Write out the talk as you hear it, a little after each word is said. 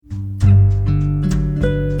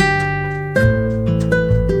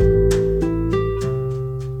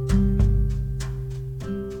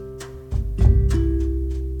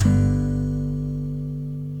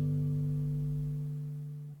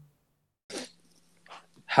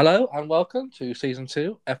Hello and welcome to season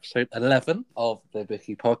 2, episode 11 of the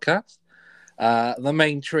Bicky podcast. The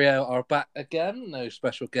main trio are back again. No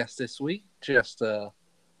special guest this week. Just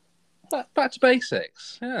back to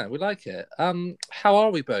basics. Yeah, we like it. How are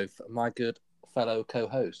we both, my good fellow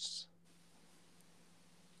co-hosts?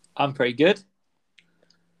 I'm pretty good.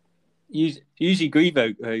 Usually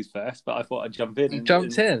Grievo goes first, but I thought I'd jump in. You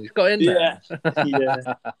jumped in. You've got in there.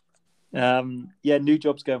 Yeah. New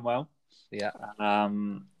job's going well. Yeah.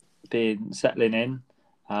 Been settling in.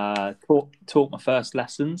 Taught my first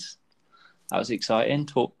lessons. That was exciting.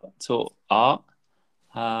 Taught art.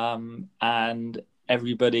 And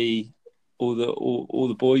everybody, all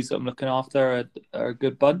the boys that I'm looking after are a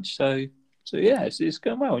good bunch. So yeah, it's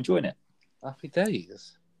going well. Enjoying it. Happy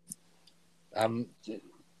days. Do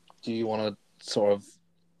you want to sort of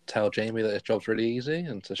tell Jamie that his job's really easy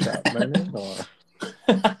and to shut up moaning?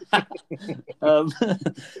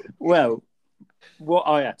 Well, what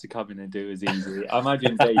I had to come in and do is easy. I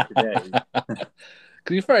imagine day to day. To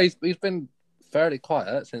be fair, he's been fairly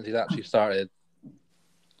quiet since he's actually started.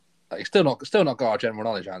 Like, still not got our general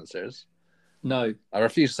knowledge answers. No, I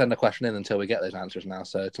refuse to send a question in until we get those answers now.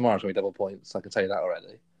 So tomorrow's gonna be double points. I can tell you that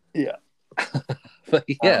already. Yeah, but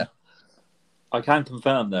yeah, I can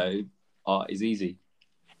confirm though, art is easy.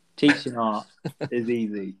 Teaching art is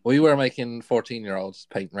easy. Well, you were making 14-year-olds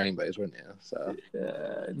paint rainbows, weren't you? So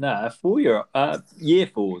no, 4-year year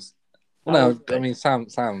fours. Well, no, I mean Sam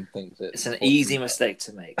thinks it's an easy mistake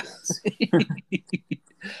to make.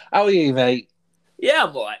 How are you, mate? Yeah,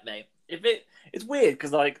 I'm alright, mate. It's weird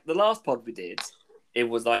because like the last pod we did, it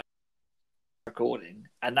was like recording,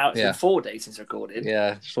 and now it's been 4 days since recording.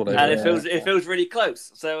 Yeah, sort of. And it feels really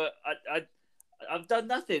close. So I've done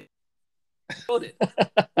nothing. Recorded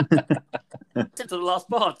since the last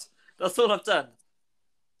pod. That's all I've done.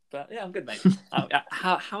 But yeah, I'm good, mate.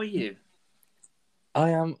 How are you? I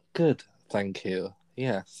am good, thank you.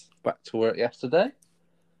 Yes, back to work yesterday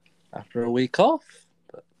after a week off,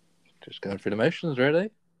 but just going through the motions,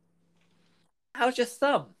 really. How's your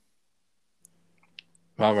thumb?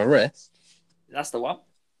 My wrist. That's the one.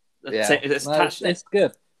 It's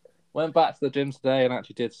good. Went back to the gym today and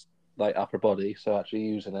actually did like upper body, so actually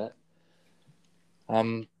using it.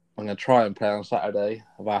 I'm gonna try and play on Saturday.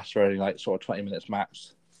 I've asked for only like sort of 20 minutes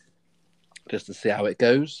max, just to see how it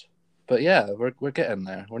goes. But yeah, we're getting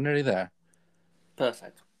there. We're nearly there.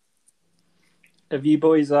 Perfect. Have you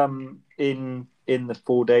boys in the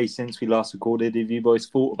 4 days since we last recorded? Have you boys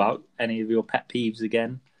thought about any of your pet peeves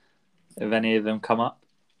again? Have any of them come up?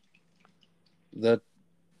 The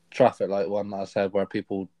traffic light one that I said, where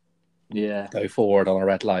people go forward on a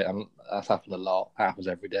red light, that's happened a lot. It happens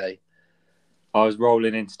every day. I was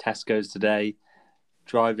rolling into Tesco's today,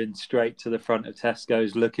 driving straight to the front of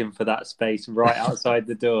Tesco's, looking for that space right outside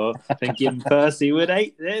the door, thinking Percy would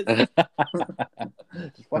hate this.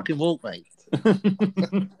 Just fucking walk, mate.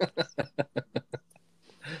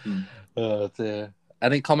 Oh dear.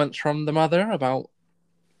 Any comments from the mother about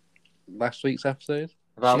last week's episode?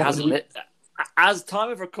 She hasn't as time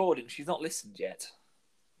of recording, she's not listened yet.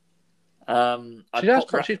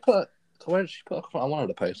 She's put. Where did she put? I wanted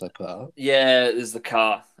to post I put up. Yeah, there's the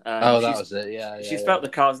car. That was it. Yeah. She spelled the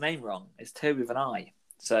car's name wrong. It's Toby with an I.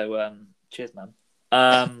 So cheers, man.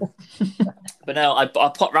 But no, I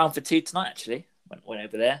popped round for tea tonight. Actually, went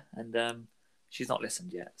over there, and she's not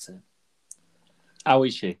listened yet. So how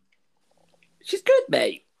is she? She's good,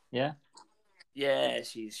 mate. Yeah. Yeah,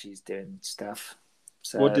 she's doing stuff.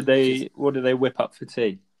 So what did they whip up for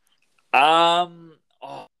tea?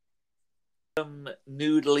 Some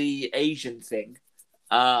noodly Asian thing.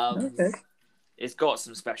 Okay. It's got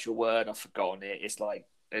some special word. I've forgotten it. It's like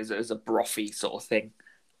it's a brothy sort of thing.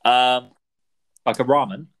 Like a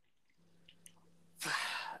ramen.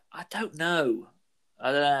 I don't know.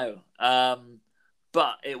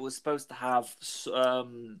 But it was supposed to have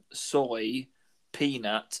soy,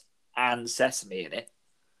 peanut, and sesame in it.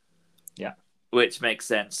 Yeah, which makes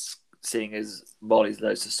sense, seeing as Molly's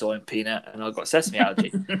loads of soy and peanut, and I've got sesame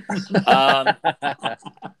allergy.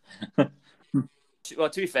 Well,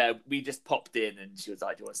 to be fair, we just popped in, and she was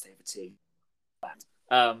like, "Do you want to stay for tea?"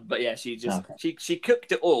 But yeah, she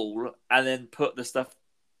cooked it all, and then put the stuff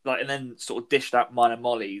and then sort of dished out mine and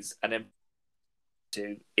Molly's, and then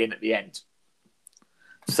in at the end.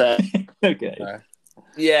 So okay,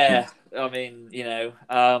 yeah, I mean,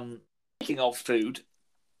 speaking of food,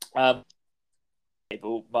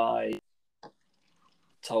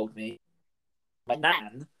 told me my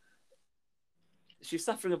nan, she's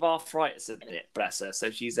suffering of arthritis at the minute, bless her.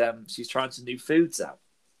 So she's trying some new foods out,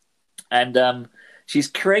 and she's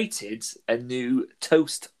created a new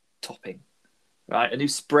toast topping, right? A new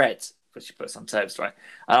spread but she puts on toast, right?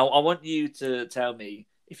 And I want you to tell me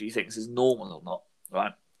if you think this is normal or not,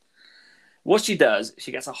 right? What she does,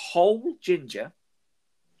 she gets a whole ginger,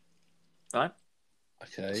 right?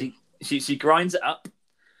 Okay. She grinds it up.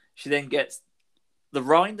 She then gets the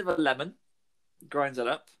rind of a lemon, grinds it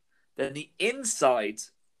up, then the inside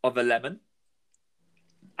of a lemon,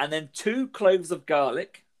 and then 2 cloves of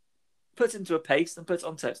garlic, put into a paste and put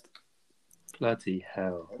on toast. Bloody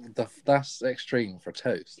hell. That's extreme for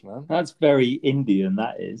toast, man. That's very Indian,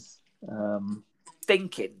 that is.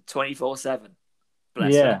 Thinking 24/7.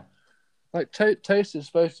 Bless her. Like toast is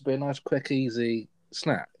supposed to be a nice, quick, easy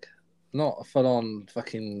snack, not a full-on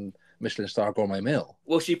fucking Michelin star gourmet meal.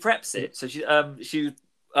 Well, she preps it, so she was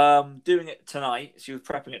doing it tonight. She was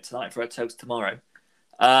prepping it tonight for her toast tomorrow.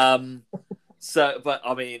 But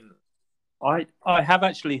I mean, I have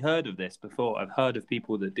actually heard of this before. I've heard of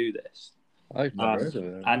people that do this. I've never heard of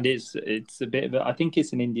it. And it's a bit of I think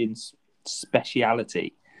it's an Indian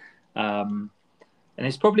speciality, and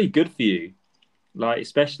it's probably good for you, like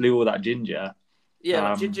especially all that ginger. Yeah,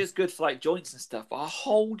 like ginger's good for like joints and stuff, but a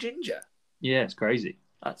whole ginger. Yeah, it's crazy.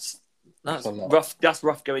 That's rough. That's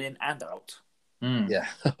rough going in and out. Yeah.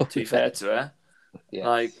 To be fair to her, yes.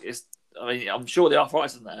 like it's. I mean, I'm sure the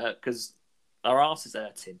arthritis isn't there because our arse is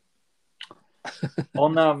hurting.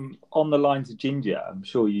 On the lines of ginger, I'm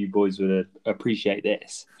sure you boys would appreciate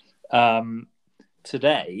this.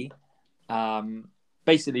 Today,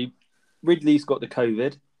 basically, Ridley's got the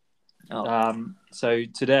COVID. So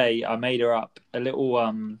today I made her up a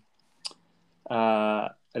little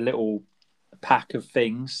pack of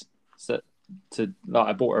things. I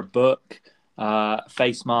bought her a book,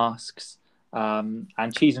 face masks,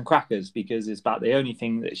 and cheese and crackers because it's about the only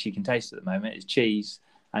thing that she can taste at the moment is cheese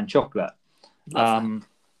and chocolate. But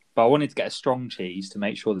I wanted to get a strong cheese to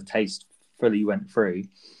make sure the taste fully went through,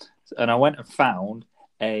 and I went and found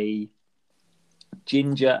a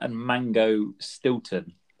ginger and mango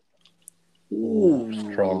Stilton. Ooh,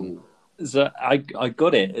 strong. So I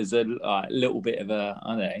got it as a little bit of a, I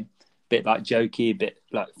don't know, bit like jokey, a bit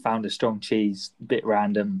like found a strong cheese, bit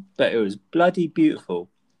random, but it was bloody beautiful.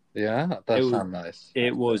 Yeah, that does sound nice.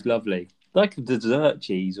 It was lovely, like a dessert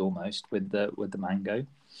cheese almost with the mango.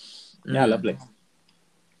 Yeah, lovely.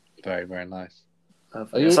 Very, very nice.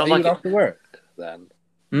 Lovely. Are you allowed to work then?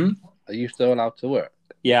 Are you still allowed to work?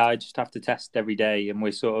 Yeah, I just have to test every day, and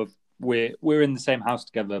we're in the same house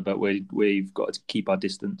together, but we've got to keep our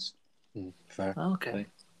distance. Fair. Okay.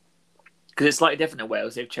 Because it's slightly different in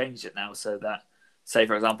Wales. They've changed it now so that, say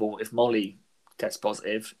for example, if Molly tests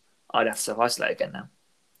positive, I'd have to self-isolate again now.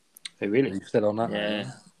 Oh, really? Are you still on that?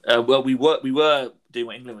 Yeah. Well, we were doing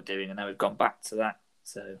what England were doing, and now we've gone back to that.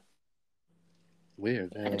 So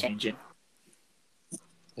weird. Yeah. Changing.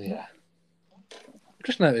 Yeah.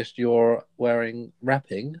 Just noticed you're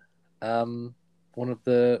repping one of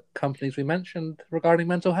the companies we mentioned regarding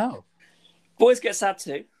mental health. Boys get sad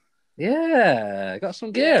too. Yeah, got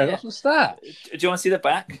some gear, got some stash. Do you want to see the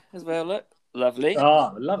back as well? Look, lovely.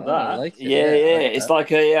 Oh, I love that. I like it. Yeah. It's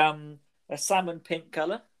like a salmon pink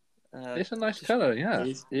colour. It's a nice colour, yeah.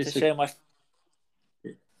 It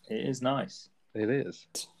is nice. It is.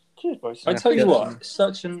 Cheers, boys. I tell you what,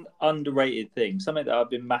 such an underrated thing, something that I've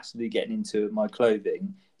been massively getting into in my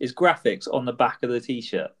clothing, is graphics on the back of the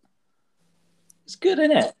t-shirt. It's good,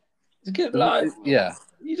 isn't it? It's good. Like, yeah.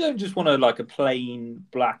 You don't just want a plain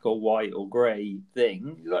black or white or grey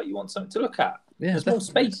thing. Like, you want something to look at. Yeah, there's more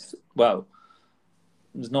space. Well,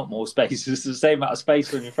 there's not more space. It's the same amount of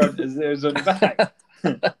space on your front as there is on your back.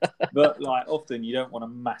 But often you don't want a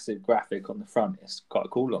massive graphic on the front. It's quite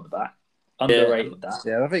cool on the back. Underrated that.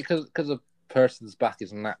 Yeah, I think because a person's back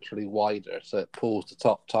is naturally wider, so it pulls the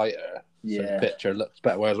top tighter. Yeah. So the picture looks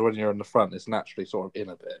better. Whereas when you're in the front, it's naturally sort of in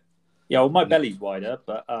a bit. Yeah, well, my belly's wider,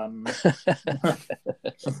 but but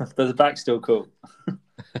the back's still cool.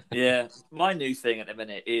 Yeah, my new thing at the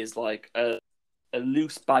minute is like a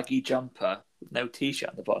loose baggy jumper with no t-shirt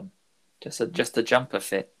at the bottom, just a jumper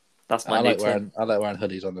fit. That's my new thing. I like wearing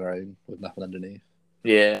hoodies on their own with nothing underneath.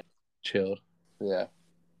 Yeah, chilled. Yeah,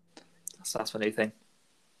 that's my new thing.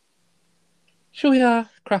 Shall we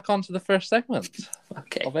crack on to the first segment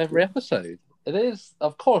of every episode? It is,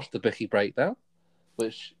 of course, the Bicky breakdown,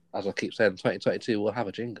 which, as I keep saying, 2022 will have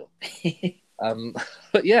a jingle.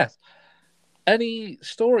 But yes, any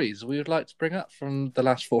stories we would like to bring up from the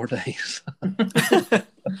last 4 days?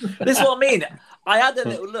 This is what I mean. I had a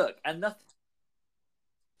little look and nothing.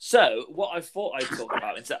 So what I thought I'd talk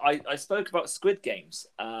about is that I spoke about Squid Games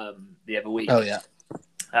the other week. Oh yeah,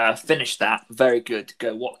 finished that. Very good.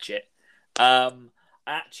 Go watch it.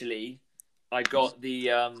 Actually, I got the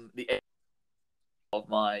of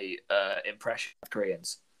my impression of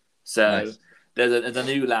Koreans. So Nice. there's a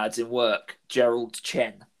new lads in work, Gerald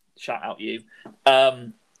Chen. Shout out you.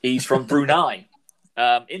 He's from Brunei.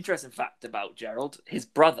 Interesting fact about Gerald: his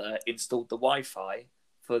brother installed the Wi-Fi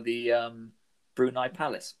for the Brunei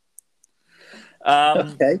Palace.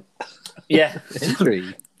 Okay. Yeah,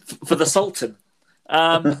 Intrigue. for the Sultan.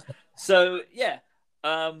 So yeah,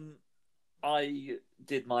 I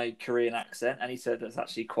did my Korean accent, and he said that's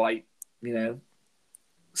actually quite,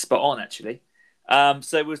 spot on actually.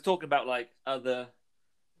 So we was talking about like other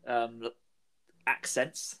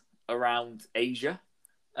accents around Asia.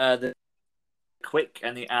 The quick,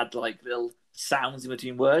 and they add like little sounds in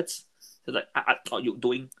between words. So like, what you're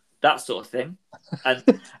doing, that sort of thing. And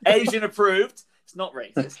Asian approved. It's not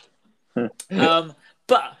racist.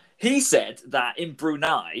 But he said that in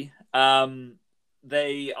Brunei,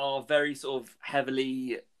 they are very sort of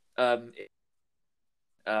heavily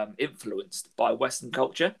influenced by Western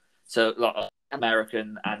culture. So like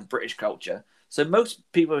American and British culture. So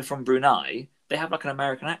most people from Brunei, they have like an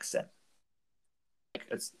American accent.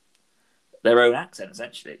 It's their own accent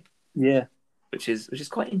essentially. Yeah. Which is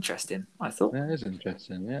quite interesting, I thought. That is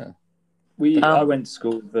interesting, yeah. I went to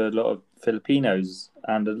school with a lot of Filipinos,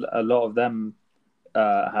 and a lot of them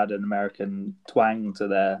had an American twang to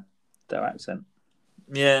their accent.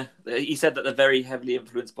 Yeah, he said that they're very heavily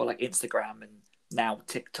influenced by like Instagram and now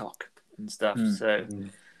TikTok and stuff. So,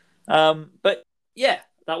 but yeah,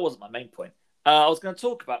 that wasn't my main point. I was going to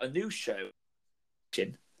talk about a new show.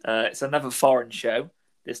 It's another foreign show.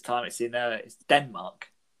 This time it's in it's Denmark.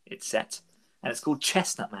 It's set, and it's called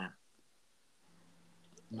Chestnut Man.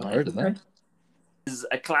 I heard of that. It's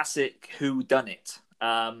a classic Who Done It.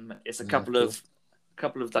 It's a couple of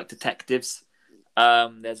like detectives.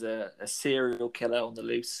 There's a serial killer on the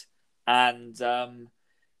loose, and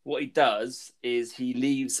what he does is he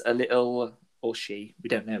leaves a little, or she, we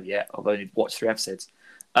don't know yet. I've only watched 3 episodes.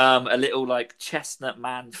 A little like chestnut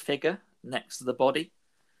man figure next to the body,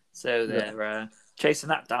 so they're chasing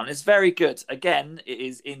that down. It's very good. Again, it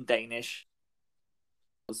is in Danish,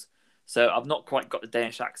 so I've not quite got the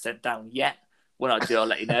Danish accent down yet. When I do, I'll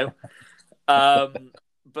let you know.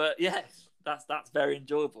 But yeah, that's very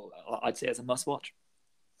enjoyable. I'd say it's a must-watch.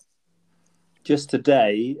 Just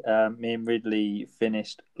today, me and Ridley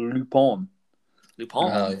finished Lupin.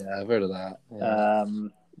 Oh yeah, I've heard of that.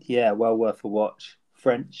 Yeah, well worth a watch.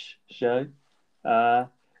 French show.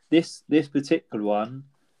 This particular one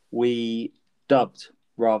we dubbed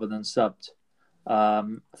rather than subbed.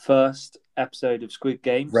 First episode of Squid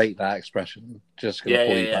Games. Rate that expression. Just gonna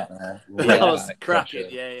pull you back there. That was cracking.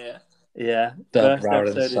 Yeah. First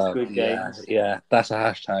episode of Squid Games. Yeah, that's a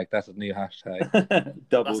hashtag. That's a new hashtag.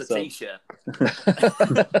 Double that's sub. a t-shirt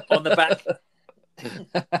on the back.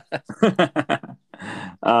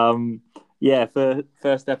 For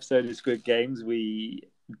first episode of Squid Games we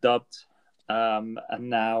dubbed, and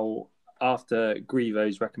now after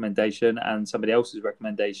Grivo's recommendation and somebody else's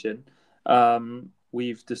recommendation,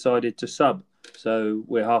 we've decided to sub. So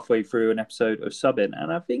we're halfway through an episode of subbing,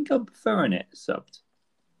 and I think I'm preferring it subbed.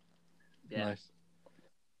 Yeah. Nice.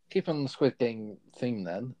 Keep on the Squid Game theme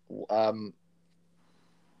then.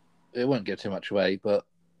 It won't give too much away, but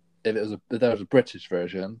if there was a British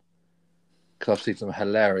version, because I've seen some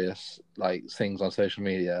hilarious like things on social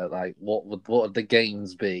media. Like, what would the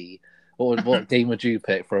games be? What game would you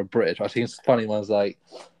pick for a British? I've seen funny ones like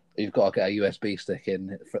you've got to get a USB stick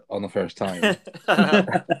in on the first time. Things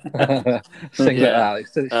like that, like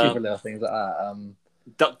stupid little things like that.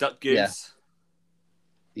 Duck, duck, goose.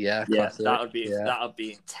 Yeah, classic. That would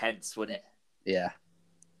be intense, wouldn't it? Yeah.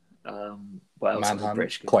 What else?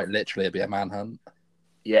 Manhunt. Quite literally, it'd be a manhunt.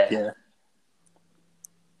 Yeah.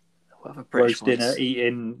 Roast dinner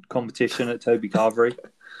eating competition at Toby Carvery.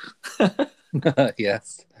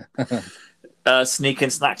 Yes. Sneaking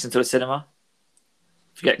snacks into a cinema.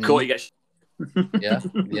 If you get caught, you get.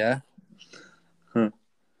 Yeah.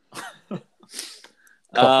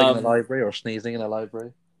 Coughing in a library or sneezing in a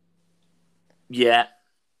library. Yeah.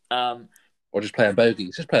 Or just playing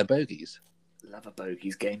bogeys. Love a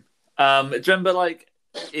bogeys game. Do you remember, like,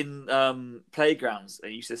 in playgrounds, they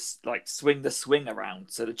used to like swing the swing around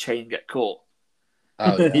so the chain get caught?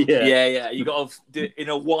 Oh yeah. Yeah. You got to do it in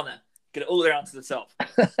a wanna. Get it all the way around to the top.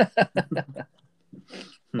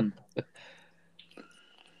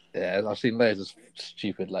 Yeah, I've seen loads of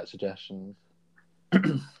stupid like suggestions.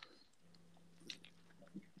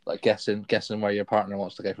 Like guessing where your partner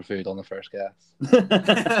wants to go for food on the first guess.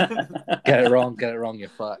 Get it wrong, you're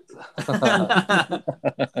fucked.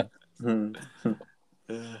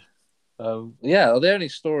 The only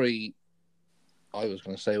story I was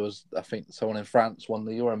going to say was I think someone in France won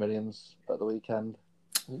the Euro Millions at the weekend.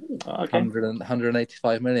 Ooh, okay.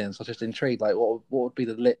 185 million. So I'm just intrigued. Like, what would be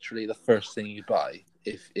literally the first thing you buy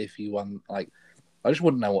if you won? Like, I just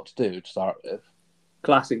wouldn't know what to do to start with.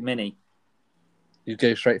 Classic Mini. You'd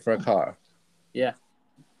go straight for a car. Yeah.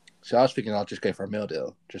 So I was thinking I'll just go for a meal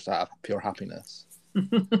deal, just out of pure happiness.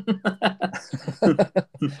 Because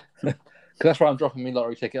that's where I'm dropping my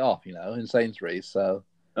lottery ticket off, in Sainsbury's. So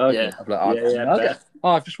okay. I'm like,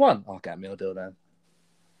 I've just won. I'll get a meal deal then.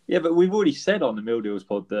 Yeah, but we've already said on the Meal Deals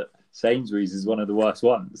pod that Sainsbury's is one of the worst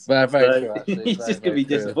ones. Very true, actually. He's just going to be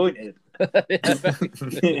disappointed.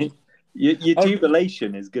 Yeah, your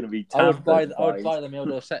jubilation is going to be tampered. I would buy the meal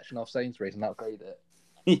deal section of Sainsbury's and upgrade it.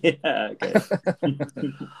 Yeah, okay.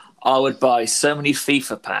 I would buy so many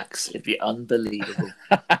FIFA packs. It'd be unbelievable.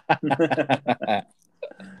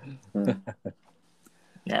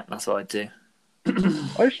 Yeah, that's what I'd do.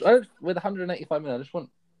 With 185 million, I just want...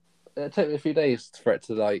 It'd take me a few days for it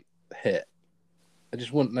to, hit. I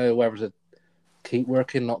just wouldn't know whether to keep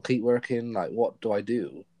working, not keep working. Like, what do I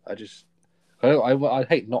do? I'd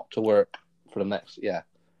hate not to work for the next,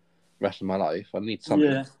 rest of my life. I need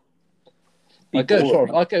something. Yeah. I'd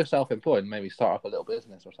go self-employed and maybe start up a little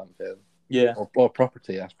business or something. Yeah. Or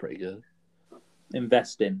property, that's pretty good.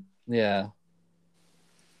 Investing. Yeah.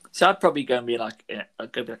 So I'd probably go and be like a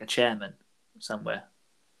chairman somewhere.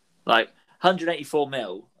 Like 184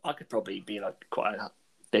 mil, I could probably be like quite a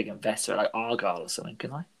big investor, like Argyle or something,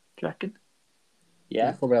 can I? Do you reckon? Yeah.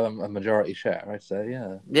 You'd probably have a majority share, I'd say,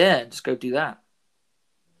 yeah. Yeah, just go do that.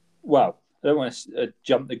 Well, I don't want to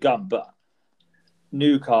jump the gun, but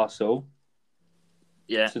Newcastle,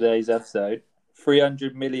 today's episode,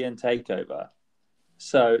 300 million takeover.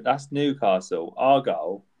 So that's Newcastle.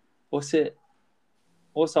 Argyle, what's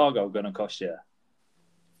Argyle going to cost you?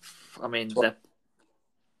 I mean, but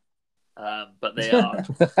they are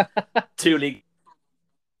two league.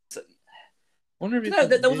 Wonder if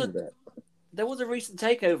there was a recent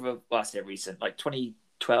takeover. Well, I say recent, like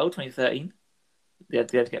 2012, 2013. They had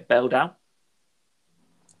to get bailed out.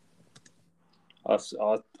 Our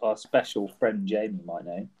special friend Jamie might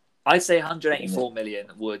know. I'd say 184 million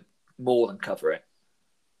would more than cover it.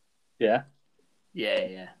 Yeah?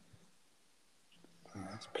 Yeah.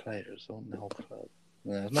 That's players on the whole club.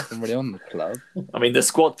 Yeah, there's nothing really on the club. I mean, the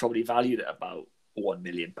squad probably valued at about £1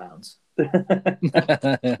 million.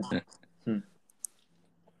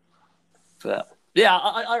 But yeah,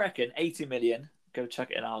 I reckon 80 million. Go chuck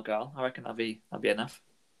it in Argyle. I reckon that'd be enough.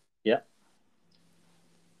 Yeah.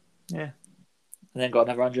 Yeah. And then got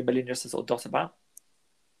another 100 million just to sort of dot about.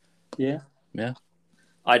 Yeah. Yeah.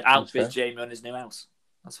 I'd outbid Jamie on his new house.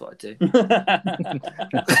 That's what I'd do.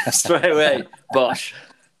 Straight away. Bosh.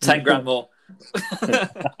 10 grand more.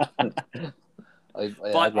 I'd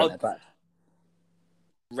rent it back.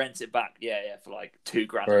 Rent it back, for like 2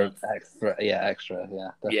 grand for a month. Extra,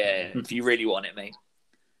 definitely. Yeah, if you really want it, mate.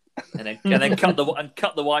 And then cut the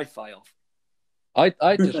Wi-Fi off.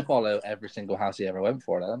 I'd just follow every single house he ever went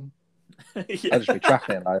for then. Yeah. I'd just be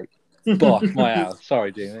tracking it like, boss, my house.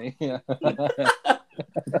 Sorry, Jamie. Yeah.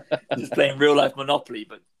 Just playing real life Monopoly,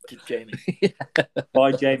 but keep Jamie.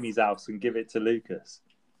 Buy Jamie's house and give it to Lucas.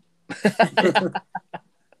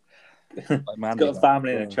 He's got a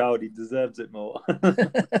family and a child. He deserves it more.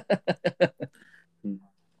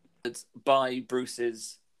 Buy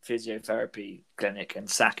Bruce's physiotherapy clinic and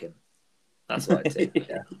sack him. That's what I do.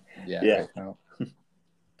 Yeah.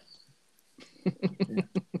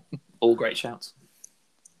 All great shouts.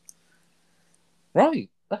 Right,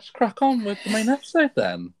 let's crack on with the main episode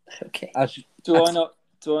then. Okay. Do I not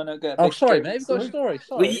get? Oh, sorry, mate. You've got a story.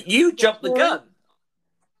 Sorry. Well, you jumped the gun.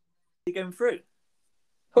 You're going through.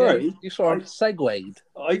 Sorry, you sort of segued.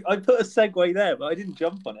 I put a segue there, but I didn't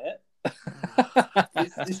jump on it.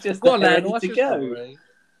 It's just go on, ready then, to go.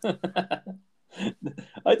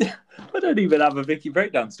 I don't even have a Bicky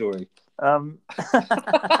breakdown story.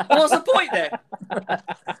 What's the point then?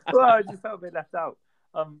 Well, I just felt a bit left out.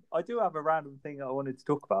 I do have a random thing I wanted to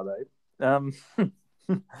talk about though.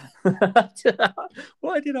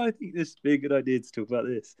 Why did I think this would be a good idea to talk about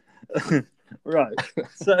this? Right.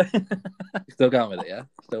 So still going with it, yeah?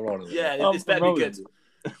 Still rolling with it. Yeah, it's better be good.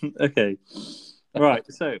 Okay. Right.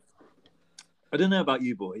 So I don't know about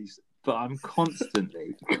you boys, but I'm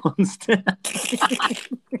constantly.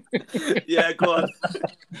 Yeah, go on.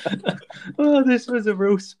 Oh, this was a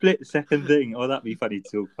real split second thing. Oh, that'd be funny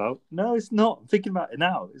to talk about. No, it's not. I'm thinking about it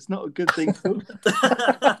now. It's not a good thing to talk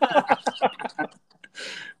about.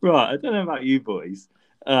 Right, I don't know about you boys,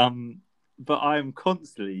 but I'm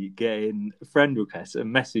constantly getting friend requests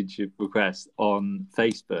and message requests on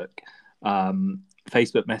Facebook,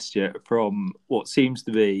 Messenger from what seems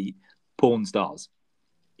to be porn stars.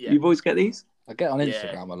 Yeah. You boys get these? I get on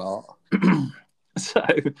Instagram a lot. So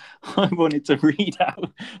I wanted to read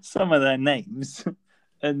out some of their names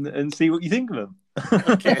and see what you think of them.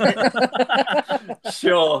 Okay.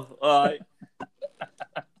 Sure. All right.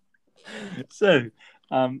 So,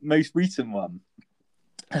 most recent one.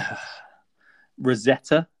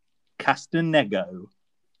 Rosetta Castanego.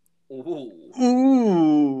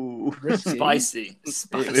 Ooh. Spicy.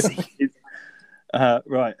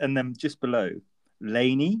 Right, and then just below,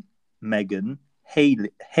 Lainey, Megan,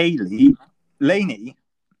 Haley, Lainey.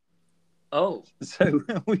 Oh, so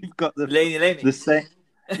we've got the Lainey. The same,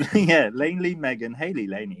 yeah, Lainey, Megan, Haley,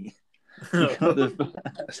 Lainey.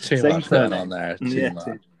 It's too much going on there. Too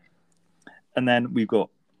much. And then we've got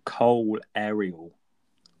Cole, Ariel,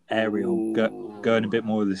 going a bit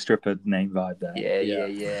more with the stripper name vibe there.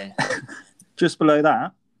 Yeah. Just below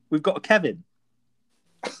that, we've got a Kevin.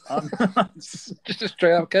 Just a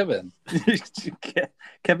straight up Kevin.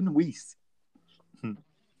 Kevin Weiss.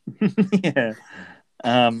 Yeah.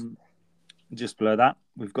 Just below that,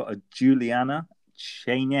 we've got a Juliana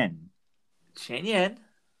Chenyen.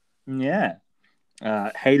 Yeah.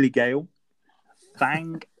 Haley Gale.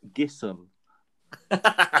 Fang Gissel.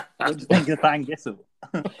 What do you think of Fang Gissel?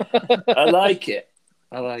 I like it.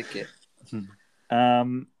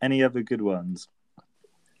 Any other good ones?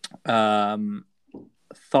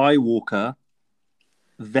 Thigh Walker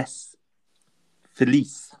Felice.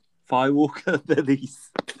 Thigh Walker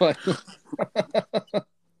Felice.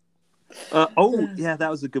 Yeah, that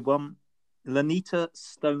was a good one. Lanita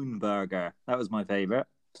Stoneberger. That was my favourite.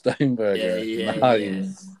 Stoneberger. Yeah.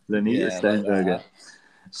 Nice. Lanita Stoneberger. Like,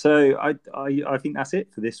 so I think that's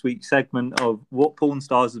it for this week's segment of What Porn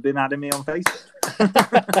Stars Have Been Adding Me on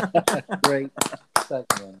Facebook. Great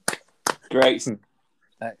segment. Great.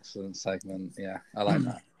 Excellent segment. Yeah, I like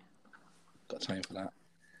that. Got time for that.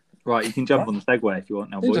 Right, you can jump on the segue if you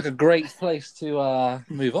want now, Seems boys. like a great place to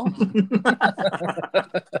move on.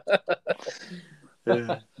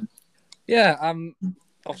 Yeah,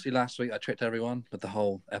 obviously last week I tricked everyone with the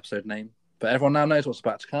whole episode name, but everyone now knows what's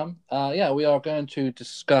about to come. We are going to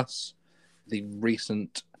discuss the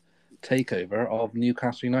recent takeover of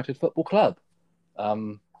Newcastle United Football Club.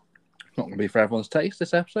 Not going to be for everyone's taste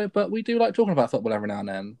this episode, but we do like talking about football every now and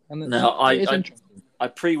then. And I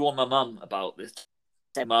pre-warned my mum about this.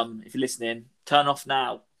 Say, Mum, if you're listening, turn off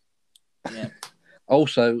now. Yeah.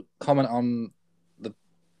 Also, comment on the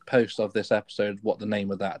post of this episode what the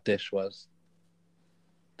name of that dish was.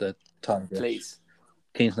 The tongue dish. Please.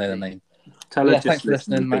 Keen to know the name. Thanks for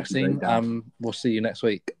listening, Maxine. We'll see you next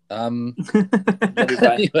week.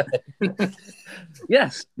 Anyway.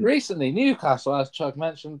 Yes, recently Newcastle, as Chuck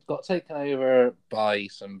mentioned, got taken over by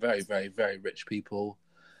some very, very, very rich people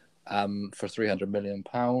for £300 million.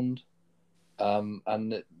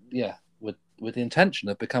 With the intention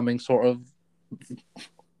of becoming sort of.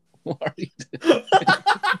 What are you doing?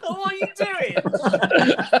 What are you doing?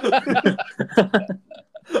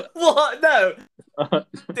 What? No.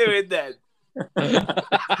 Doing then?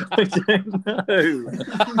 I don't know.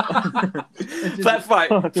 That's right.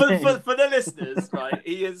 For the listeners, right?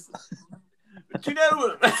 He is. Do you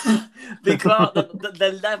know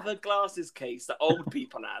the leather glasses case that old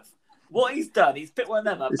people have? What he's done, he's picked one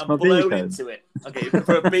of them up and blown into it. Okay,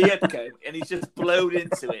 for a beard cone, and he's just blown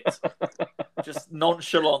into it, just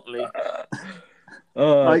nonchalantly.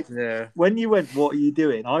 When you went, what are you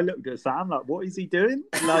doing? I looked at Sam like, what is he doing?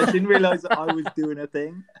 And I didn't realise that I was doing a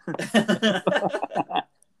thing.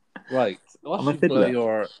 Right. Once you blow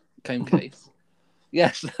your cone case.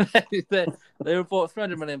 Yes, they were bought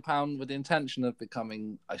 £300 million with the intention of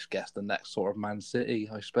becoming, I guess, the next sort of Man City,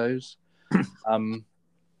 I suppose.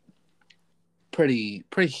 Pretty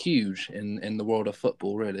huge in the world of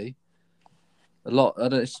football, really. A lot.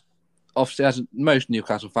 Obviously, as most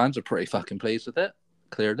Newcastle fans are pretty fucking pleased with it.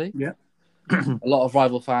 Clearly, yeah. A lot of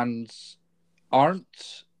rival fans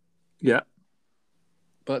aren't. Yeah,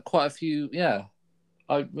 but quite a few. Yeah.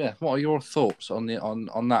 What are your thoughts on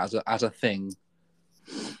that as a thing?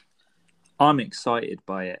 I'm excited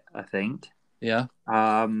by it. I think. Yeah.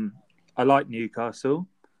 I like Newcastle.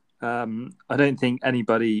 I don't think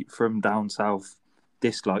anybody from down south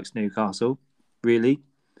dislikes Newcastle, really.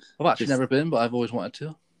 I've actually never been, but I've always wanted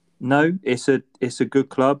to. No, it's a good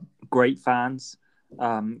club, great fans,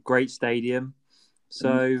 great stadium.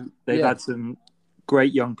 So they've had some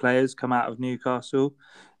great young players come out of Newcastle.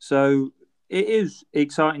 So it is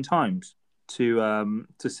exciting times to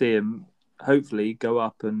see them hopefully go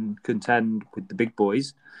up and contend with the big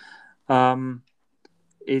boys.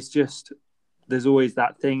 It's just there's always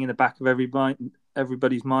that thing in the back of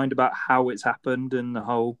everybody's mind about how it's happened and the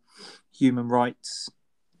whole human rights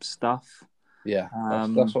stuff. Yeah,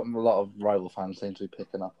 that's what a lot of rival fans seem to be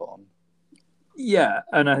picking up on. Yeah,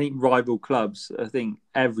 and I think rival clubs, I think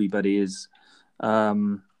everybody has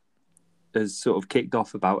sort of kicked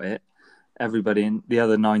off about it. Everybody in the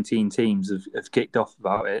other 19 teams have kicked off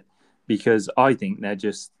about it because I think they're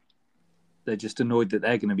just annoyed that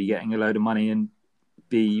they're going to be getting a load of money and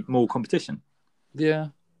be more competition. Yeah.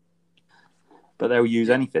 But they'll use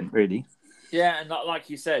anything, really. Yeah, and like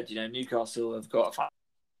you said, Newcastle have got a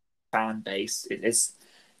fan base. It's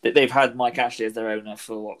that they've had Mike Ashley as their owner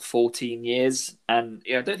for 14 years, and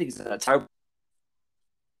I don't think it's a terrible.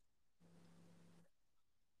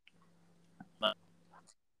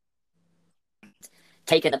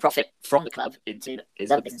 Taking the profit from the club into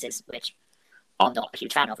his other businesses, which I'm not a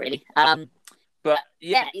huge fan of, really. But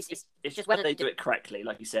yeah, it's just whether they do it correctly,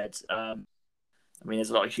 like you said. I mean,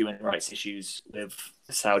 there's a lot of human rights issues with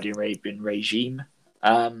the Saudi Arabian regime.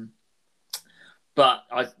 But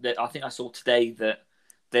I think I saw today that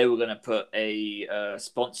they were going to put a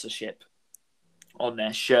sponsorship on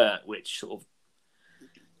their shirt, which sort of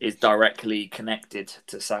is directly connected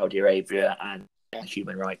to Saudi Arabia and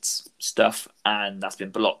human rights stuff, and that's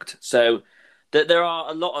been blocked. So there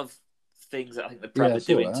are a lot of things that I think the Prem are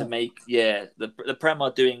doing to make the Prem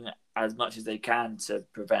are doing as much as they can to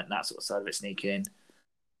prevent that sort of side of it sneaking in,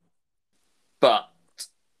 but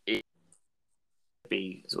it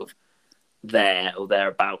be sort of there or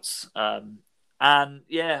thereabouts. And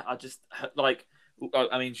yeah, I just I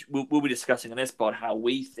mean, we'll be discussing on this pod how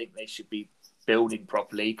we think they should be building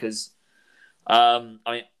properly because I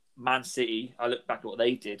mean, Man City, I look back at what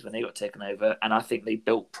they did when they got taken over, and I think they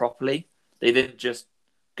built properly. They didn't just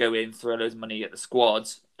go in, throw loads of money at the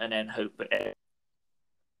squads, and then hope that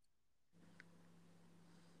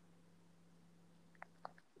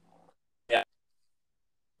yeah.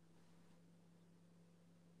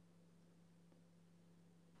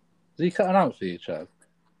 Is he cutting out for you, Chad?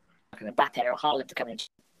 Like Mbappe or Haaland to come in.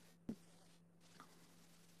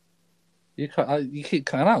 You keep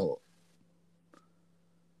cutting out.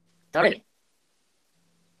 Sorry.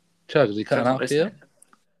 Chad, is he cutting out for you?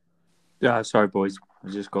 Yeah, sorry, boys. I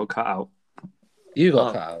just got cut out. You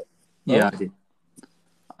got cut out? Yeah, I did.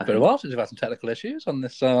 It's been a while since we've had some technical issues on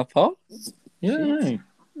this pod. Yeah.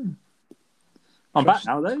 I'm back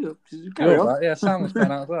now, though. You're back. Yeah, Sam was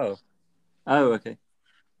cutting out as well. Oh, okay.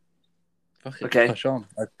 Fuck it, push on.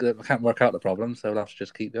 I can't work out the problem, so we'll have to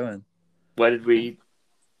just keep going. Where did we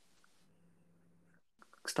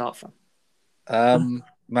start from?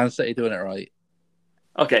 Man City doing it right.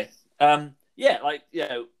 Okay. Man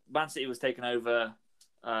City was taken over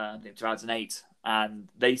in 2008, and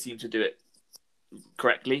they seem to do it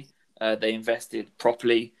correctly. They invested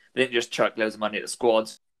properly. They didn't just chuck loads of money at the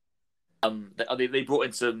squad. They brought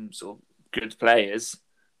in some sort of good players,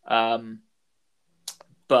 but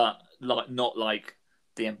not like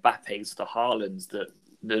the Mbappes or the Haalands that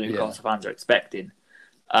the Newcastle fans are expecting.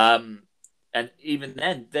 And even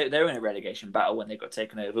then, they're in a relegation battle when they got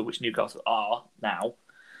taken over, which Newcastle are now.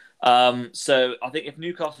 So I think if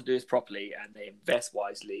Newcastle do this properly and they invest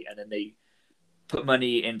wisely and then they put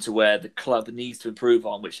money into where the club needs to improve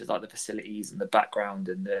on, which is like the facilities and the background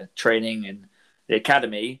and the training and the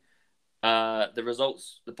academy, the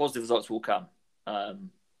positive results will come.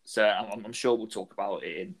 So I'm sure we'll talk about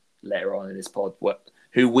it later on in this pod,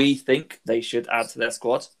 who we think they should add to their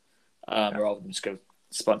squad rather than just go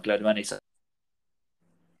spunk a load of money. So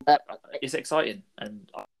it's exciting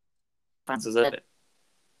and fans deserve it.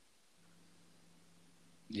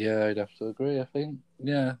 Yeah, I'd have to agree, I think.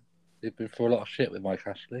 Yeah, they've been through a lot of shit with Mike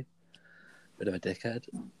Ashley. Bit of a dickhead.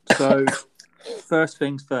 So, first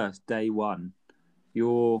things first, day one.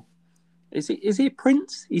 Is he a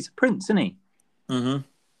prince? He's a prince, isn't he?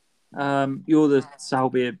 Mm-hmm. You're the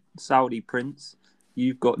Saudi prince.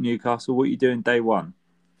 You've got Newcastle. What are you doing day one?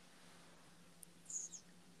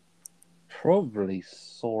 Probably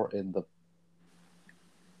sorting the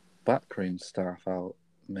backroom staff out,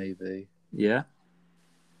 maybe. Yeah.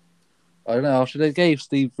 I don't know. They gave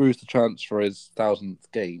Steve Bruce the chance for his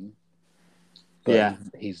 1000th game. But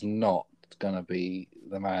he's not going to be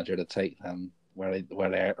the manager to take them where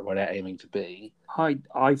they're aiming to be. I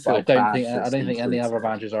don't think any other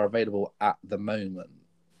managers are available at the moment.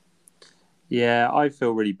 Yeah, I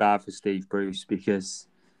feel really bad for Steve Bruce because,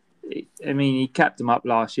 he kept them up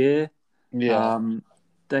last year. Yeah.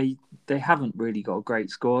 They haven't really got a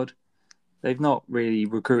great squad. They've not really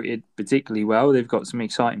recruited particularly well. They've got some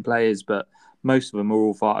exciting players, but most of them are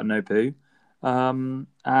all fart and no poo.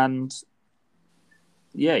 And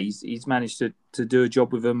yeah, he's managed to do a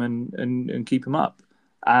job with them and keep them up.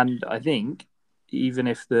 And I think even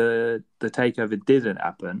if the takeover didn't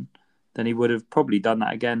happen, then he would have probably done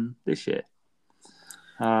that again this year.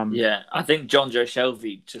 I think John Joe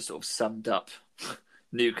Shelby just sort of summed up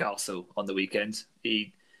Newcastle on the weekend.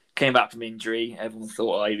 He came back from injury. Everyone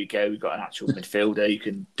thought, here we go, we've got an actual midfielder who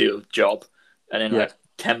can do a job. And then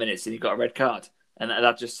 10 minutes and he got a red card. And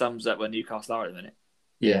that just sums up where Newcastle are at the minute.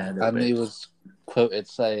 Yeah, and he was quoted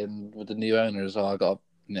saying with the new owners, I got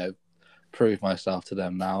to, prove myself to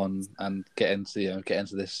them now and get into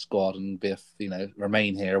this squad and be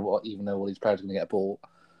remain here, even though all these players are going to get bought.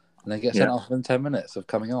 And then get sent off in 10 minutes of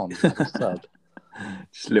coming on. Just a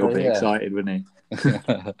little bit excited, wasn't he?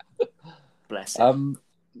 Bless him.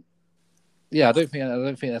 I don't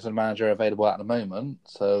think there's a manager available at the moment.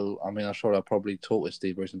 So I'm sure I'll probably talk with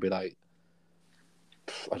Steve Bruce and be like,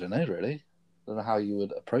 I don't know, really. I don't know how you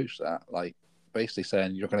would approach that. Like, basically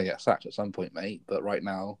saying you're going to get sacked at some point, mate. But right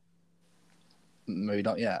now, maybe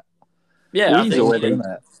not yet. Yeah, well, he's already.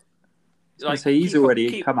 He's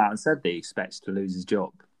already come out and said that he expects to lose his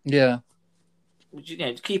job. Yeah.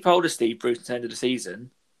 To keep hold of Steve Bruce at the end of the season,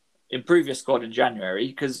 improve your squad in January,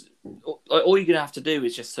 because all you're going to have to do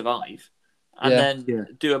is just survive, and then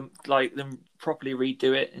then properly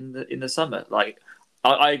redo it in the summer. Like,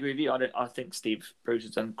 I agree with you. I think Steve Bruce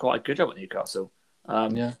has done quite a good job at Newcastle.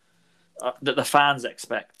 That the fans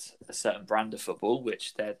expect a certain brand of football,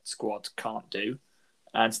 which their squad can't do,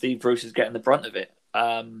 and Steve Bruce is getting the brunt of it.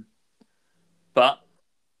 But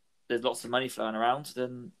there's lots of money flowing around,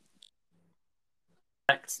 then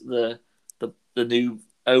the new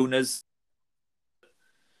owners.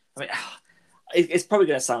 I mean, it's probably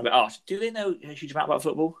going to sound a bit harsh. Do they know a huge amount about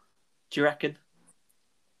football? Do you reckon?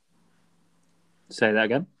 Say that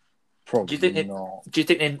again. Probably do you think not. Do you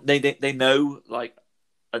think they know like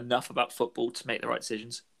enough about football to make the right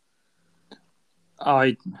decisions?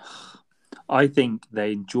 I think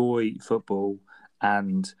they enjoy football,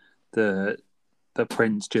 and the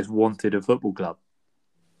Prince just wanted a football club.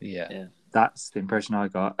 Yeah. That's the impression I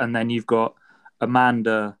got. And then you've got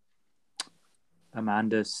Amanda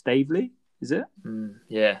Staveley, is it?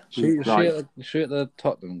 Yeah. She at the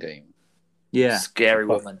Tottenham game. Yeah. Scary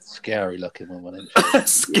woman. Scary looking woman, isn't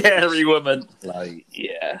she? Scary woman. Like,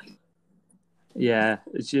 yeah. Yeah.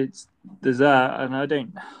 There's that, and I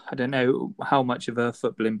don't know how much of a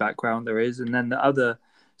footballing background there is. And then the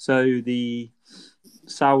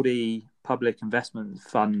Saudi Public Investment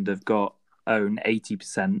Fund have own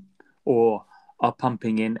 80%, or are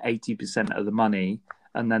pumping in 80% of the money,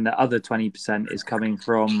 and then the other 20% is coming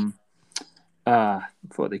from what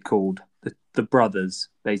are they called, the brothers,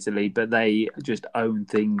 basically, but they just own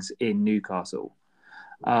things in Newcastle.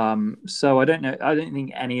 So I don't know. I don't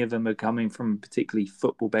think any of them are coming from a particularly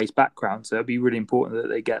football-based background. So it'd be really important that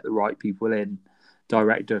they get the right people in,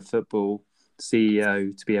 director of football,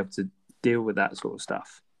 CEO, to be able to deal with that sort of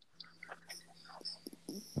stuff.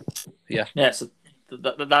 Yeah. So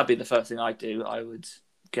that'd be the first thing I'd do. I would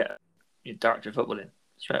get your director of football in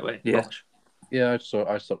straight away. Yeah. Gosh. Yeah, I'd sort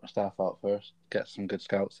my staff out first, get some good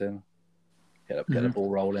scouts in, get the ball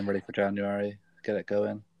rolling, ready for January, get it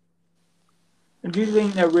going. And do you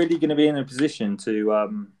think they're really going to be in a position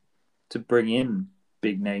to bring in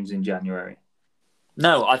big names in January?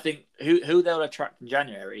 No, I think who they'll attract in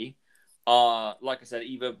January are, like I said,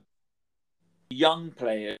 either young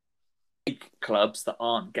players, big clubs that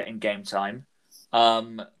aren't getting game time,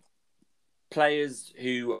 players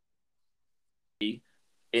who are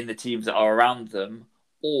in the teams that are around them,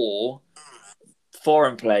 or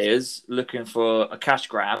foreign players looking for a cash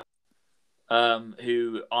grab,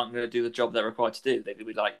 who aren't going to do the job they're required to do. They could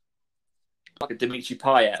be like a Dimitri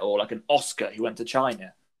Payet or like an Oscar who went to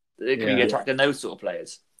China. They could be attracting those sort of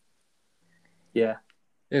players. Yeah.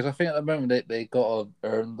 Yes, I think at the moment they got to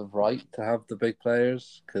earn the right to have the big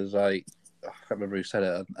players, because I can't remember who said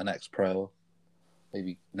it, an ex-pro,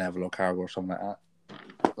 maybe Neville or Carroll or something like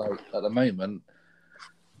that. Like, at the moment,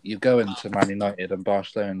 you go into Man United and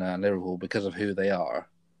Barcelona and Liverpool because of who they are.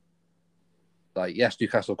 Like, yes,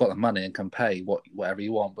 Newcastle have got the money and can pay whatever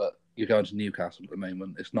you want, but you're going to Newcastle at the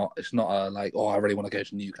moment. It's not a like, I really want to go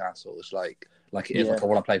to Newcastle. It's like it is like, I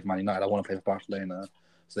want to play for Man United, I want to play for Barcelona.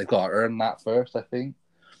 So they've got to earn that first, I think,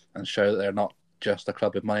 and show that they're not just a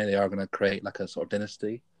club with money. They are going to create like a sort of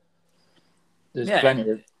dynasty. There's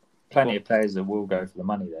plenty of players that will go for the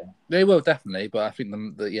money, though. They will, definitely, but I think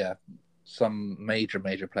some major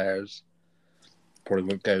players probably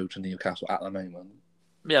won't go to Newcastle at the moment.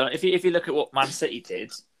 Yeah, if you look at what Man City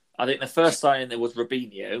did, I think the first signing there was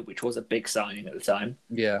Robinho, which was a big signing at the time.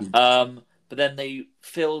 Yeah. But then they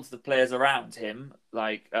filled the players around him,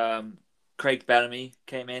 like Craig Bellamy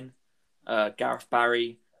came in, Gareth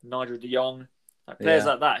Barry, Nigel de Jong, players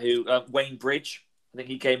like that. Who Wayne Bridge, I think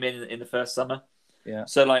he came in the first summer. Yeah.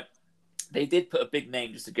 So they did put a big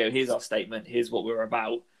name just to go, here's our statement, here's what we're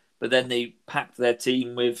about. But then they packed their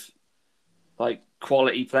team with like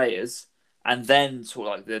quality players, and then sort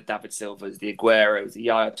of like the David Silvas, the Agueros, the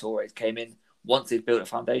Yaya Toures came in once they'd built a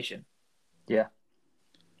foundation. Yeah.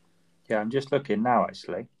 Yeah, I'm just looking now,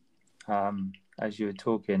 actually, as you were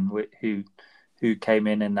talking, who came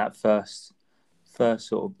in that first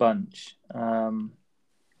sort of bunch. I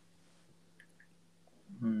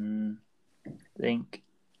think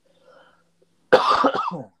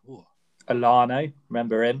Alano,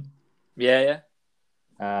 remember him? Yeah.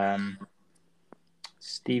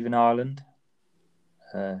 Stephen Ireland,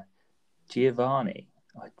 Giovanni.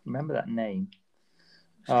 I remember that name.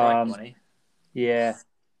 Strike money. Yeah.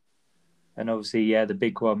 And obviously, the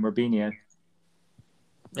big one, Robinho.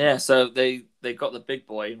 Yeah, so they got the big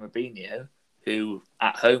boy in Robinho, who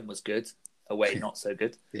at home was good, away not so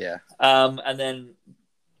good. Yeah. And then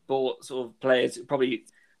bought sort of players. Probably,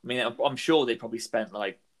 I mean, I'm sure they probably spent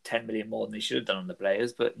like 10 million more than they should have done on the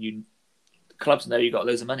players, but clubs know you got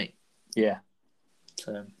loads of money. Yeah.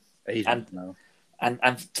 So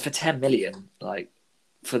and for 10 million, like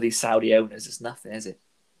for these Saudi owners, it's nothing, is it?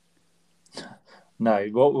 No.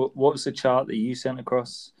 What was the chart that you sent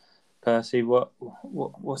across, Percy?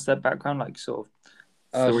 What's their background like? Sort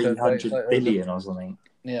of 300 billion or something.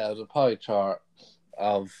 Yeah, it was a pie chart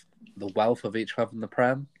of the wealth of each club in the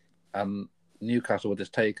Prem, and Newcastle with this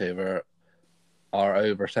takeover are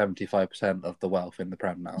over 75% of the wealth in the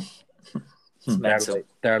Prem now.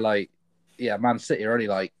 They're like, Man City are only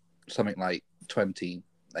like something like 20,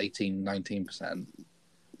 18, 19%.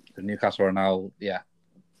 The Newcastle are now,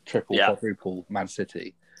 quadruple Man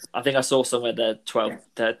City. I think I saw somewhere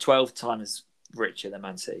they're 12 times richer than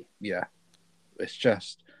Man City. Yeah. It's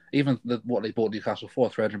just, even what they bought Newcastle for,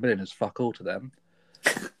 300 million, is fuck all to them.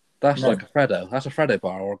 That's like a Freddo. That's a Freddo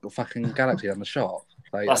bar or a fucking Galaxy on the shop.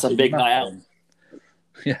 Like, that's a big night out.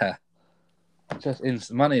 Yeah.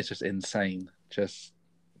 Money is just insane. Just,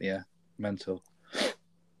 mental.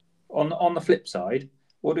 On the flip side,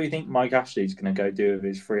 what do you think Mike Ashley's going to go do with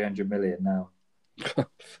his 300 million now?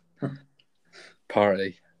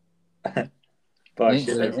 Party. He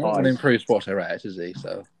doesn't improve Sports Direct, is he?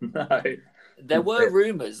 So no. There were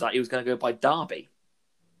rumours that he was going to go by Derby.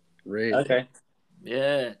 Really? Okay.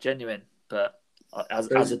 Yeah, genuine. But as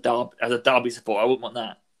a Derby supporter, I wouldn't want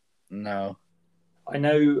that. No. I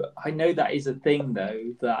know that is a thing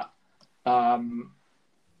though, that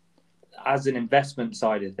as an investment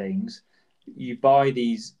side of things, you buy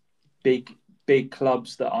these big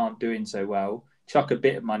clubs that aren't doing so well, chuck a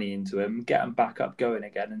bit of money into them, get them back up going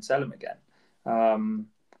again, and sell them again.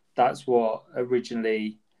 That's what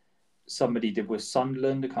originally somebody did with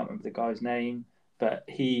Sunderland. I can't remember the guy's name, but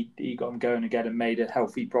he got them going again and made a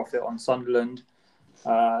healthy profit on Sunderland.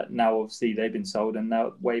 Now, obviously, they've been sold and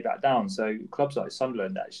now way back down. So clubs like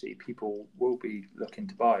Sunderland, actually, people will be looking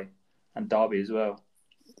to buy, and Derby as well.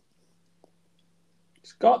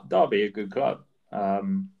 It's got Derby, a good club.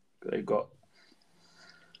 They've got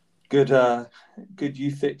good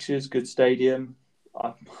youth fixtures, good stadium.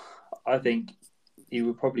 I think he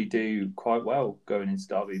would probably do quite well going into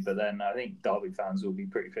Derby, but then I think Derby fans will be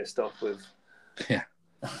pretty pissed off with. Yeah.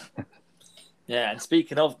 Yeah, and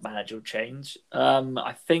speaking of managerial change,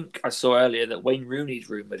 I think I saw earlier that Wayne Rooney's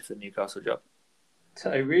rumoured for the Newcastle job. So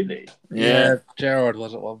really? Yeah, Gerrard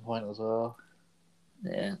was at one point as well.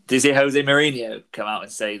 Yeah. Did you see Jose Mourinho come out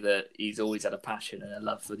and say that he's always had a passion and a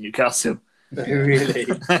love for Newcastle? Really?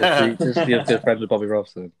 Just be a good friend with Bobby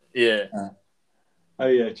Robson. Yeah. Oh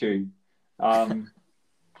yeah, true.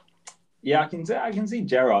 Yeah, I can see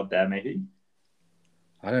Gerrard there maybe.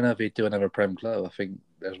 I don't know if he'd do another Prem club. I think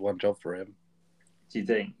there's one job for him. Do you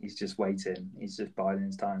think he's just waiting? He's just biding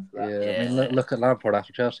his time for that. Yeah. I mean, look at Lampard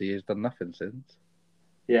after Chelsea. He's done nothing since.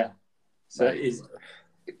 Yeah. So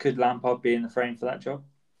could Lampard be in the frame for that job?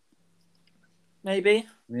 Maybe.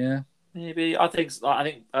 Yeah. Maybe. I think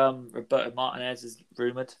Roberto Martinez is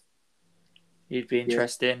rumoured. He'd be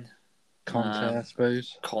interesting. Conte, I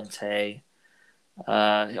suppose. Conte. Who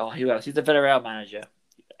else? He's the Villarreal manager.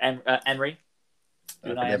 Emery.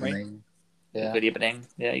 Emery. Yeah.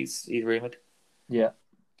 Yeah, he's rumoured. Yeah.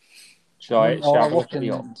 I've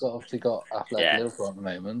obviously got Athletic Liverpool at the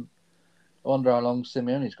moment. I wonder how long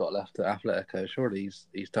Simeone's got left at Atletico. Surely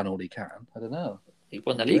he's done all he can. I don't know. He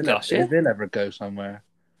won the league last year. He'll ever go somewhere.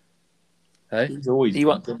 Hey? He's always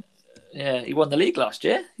won. Yeah, he won the league last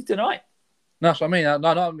year. He's doing all right. No, that's what I mean. No,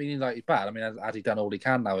 not meaning like he's bad. I mean, has he done all he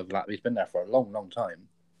can now with that? He's been there for a long, long time.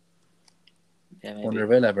 Yeah, maybe. Wonder if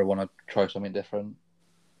he'll ever want to try something different.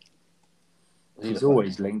 He's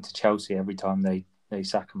always linked to Chelsea every time they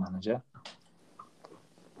sack a manager.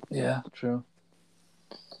 Yeah, true.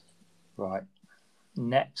 Right.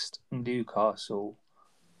 Next, Newcastle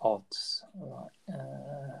odds. Right.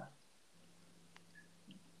 Are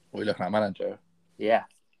we looking at manager? Yeah.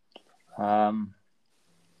 They're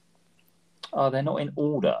not in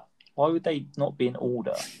order. Why would they not be in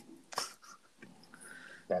order?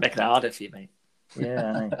 Making it harder for you, mate. Yeah,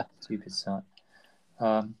 I know. Stupid site.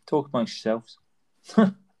 Talk amongst yourselves.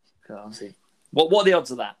 See. What are the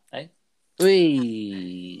odds of that, eh?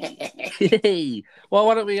 Wee. Well,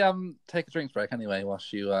 why don't we take a drinks break anyway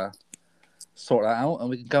whilst you sort that out, and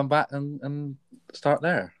we can come back and start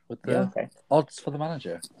there with the odds for the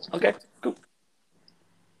manager. Okay, cool.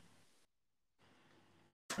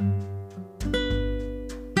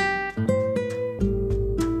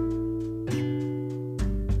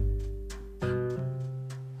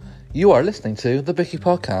 You are listening to the Bicky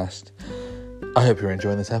podcast. I hope you're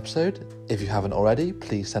enjoying this episode. If you haven't already,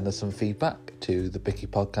 please send us some feedback to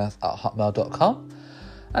thebickypodcast@hotmail.com,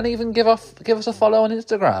 and even give us a follow on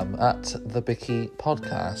Instagram at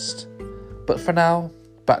 @theBickyPodcast. But for now,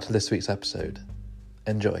 back to this week's episode.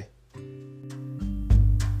 Enjoy.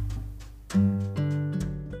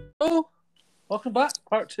 Oh, welcome back,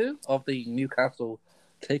 part 2 of the Newcastle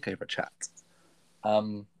Takeover chat.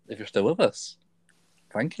 If you're still with us,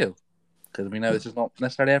 thank you, because we know this is not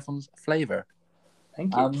necessarily everyone's flavour.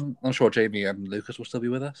 Thank you. I'm sure Jamie and Lucas will still be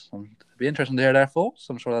with us. It'd be interesting to hear their thoughts.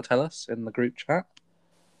 I'm sure they'll tell us in the group chat.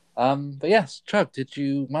 But yes, Chug, did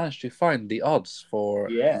you manage to find the odds for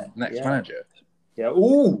next manager? Yeah.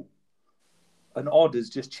 Ooh, an odd has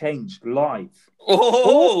just changed live.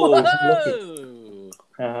 Oh!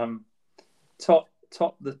 The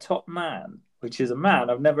top man, which is a man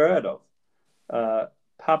I've never heard of.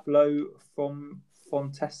 Pablo from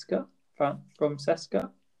Fonseca.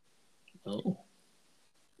 Oh.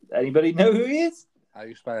 Anybody know who he is? How are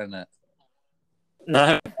you spelling it?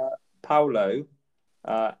 No. Paulo,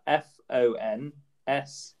 Fonseca.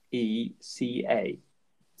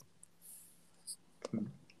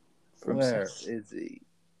 Where is he?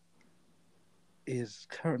 He is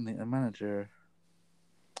currently a manager.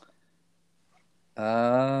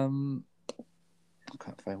 I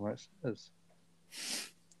can't find where it says.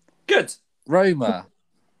 Good. Roma.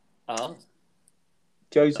 Oh.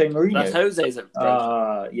 Jose Mourinho. That's Jose's.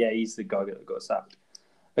 He's the guy that got sacked.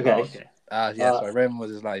 Okay. Sorry. Roma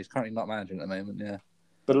was his name. He's currently not managing at the moment, yeah.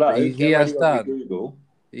 Below, he has done. Google.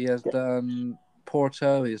 He has done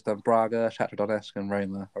Porto, he's done Braga, Shakhtar Donetsk, and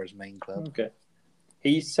Roma are his main club. Okay.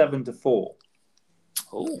 He's 7-4.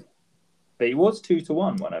 Oh. But he was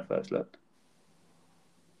 2-1 when I first looked.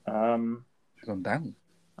 He's gone down.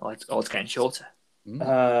 It's getting shorter.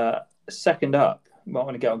 Second up, you might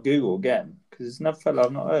want to get on Google again, because it's another fellow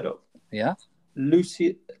I've not heard of. Yeah?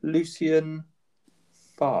 Lucien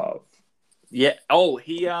Favre. Yeah. Oh,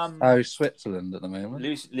 he Switzerland at the moment.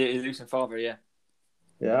 Lucien Favre, yeah.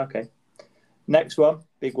 Yeah, okay. Next one,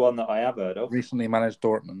 big one that I have heard of. Recently managed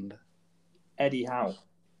Dortmund. Eddie Howe,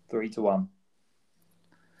 3-1.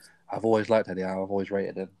 I've always liked Eddie Howe. I've always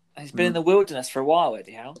rated him. He's been in the wilderness for a while,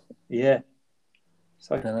 Eddie Howe. Yeah.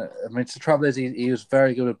 So, the trouble is he was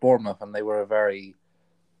very good at Bournemouth, and they were a very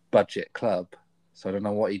budget club. So I don't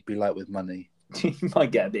know what he'd be like with money. He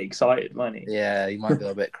might get a bit excited, might he? Yeah, he might go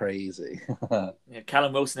a bit crazy.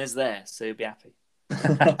 Callum Wilson is there, so he'll be happy.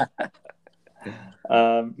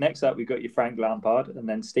 Next up, we've got your Frank Lampard, and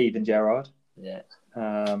then Steven Gerrard. Yeah.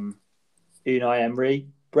 Unai Emery,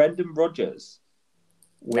 Brendan Rodgers.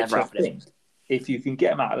 Never happening. If you can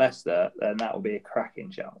get him out of Leicester, then that will be a cracking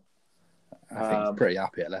shout. I think he's pretty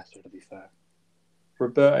happy at Leicester, to be fair.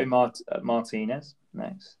 Roberto Martinez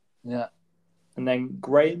next. Yeah. And then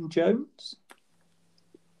Graham Jones.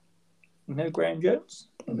 You know Graham Jones?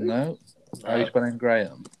 No. How are you spelling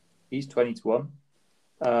Graham? He's 20-1.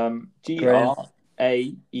 Graeme.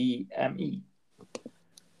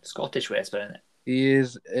 Scottish way of spelling it. He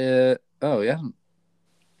is. He hasn't.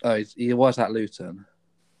 Oh, he was at Luton.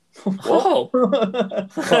 Whoa! I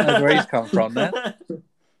don't know where he's come from then.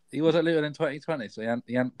 He was at Luton in 2020, so he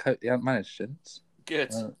hadn't managed since.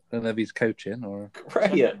 Good. I don't know if he's coaching or.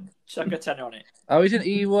 Great. Chuck a tenner on it. Oh,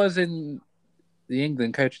 he was in the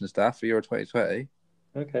England coaching staff for Euro 2020.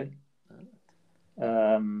 Okay.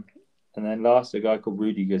 And then last, a guy called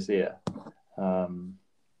Rudy Garcia,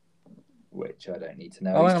 which I don't need to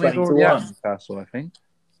know. He's 20-1. Newcastle, I think.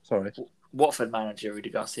 Sorry. Watford manager Rudy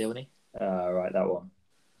Garcia, wasn't he? Right, that one.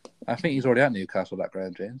 I think he's already at Newcastle, that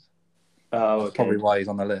Graham James. Oh, okay. That's probably why he's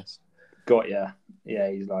on the list. Got ya. Yeah,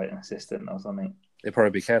 he's like an assistant or something. He'll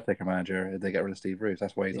probably be caretaker manager if they get rid of Steve Bruce.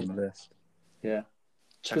 That's why he's on the list. Yeah.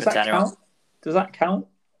 Does that count? Does that count?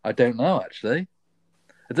 I don't know, actually.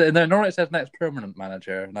 No, normally it says next permanent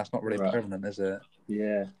manager, and that's not really permanent, is it?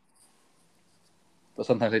 Yeah. but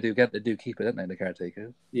sometimes they do keep it, don't they? The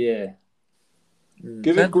caretakers. Yeah.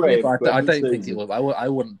 Give it Potentially, grade, but I don't think it it will. I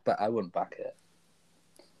wouldn't back it.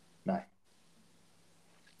 No.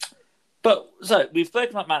 But so we've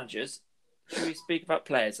spoken about managers. Should we speak about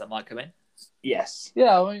players that might come in? Yes.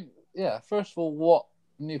 Yeah, I mean, yeah. First of all, what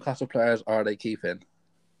Newcastle players are they keeping?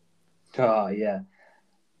 Oh, yeah.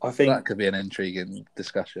 I think That could be an intriguing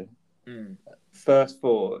discussion. First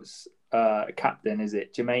forwards, captain, is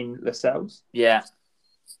it Jermaine Lascelles? Yeah.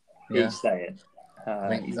 He's staying.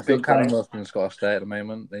 I think Callum Wilson's got to stay at the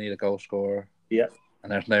moment. They need a goal scorer. Yeah. And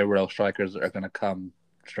there's no real strikers that are going to come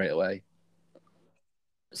straight away.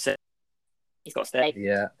 So he's got to stay.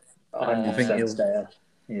 Yeah. I think he'll stay.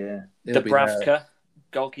 Yeah. Dubravka,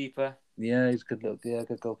 goalkeeper. Yeah, he's good. Good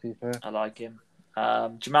goalkeeper. I like him.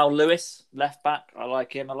 Jamal Lewis, left back. I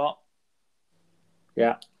like him a lot.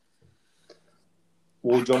 Yeah.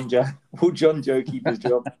 Will John Joe keep his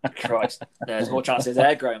job? Christ, there's more chances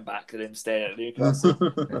they're growing back than him staying at Newcastle.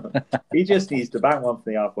 He just needs to bang one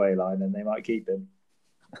from the halfway line, and they might keep him.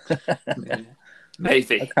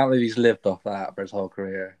 Maybe. I can't believe he's lived off that for his whole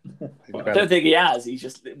career. I don't think he has. He's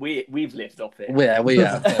just we've lived off it. Yeah, we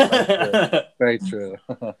have. Yeah, very true.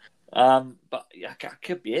 But yeah, that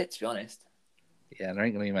could be it, to be honest. Yeah, there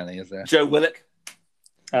ain't gonna be many, is there? Joe Willock.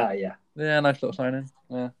 Yeah. Yeah, nice little signing.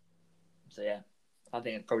 Yeah. So yeah, I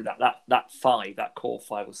think it's probably that five, that core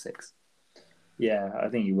 5 or 6. Yeah, I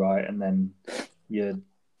think you're right. And then you're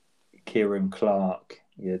Kieran Clark,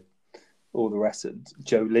 you're all the rest of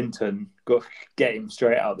Joe Linton, get him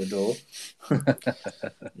straight out the door.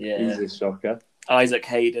 Yeah. He's a shocker. Isaac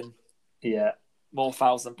Hayden. Yeah. More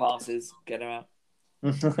fouls than passes. Get him out.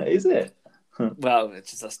 Is it? Well,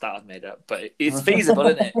 it's just a start I've made up, but it's feasible,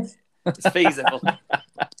 isn't it? It's feasible.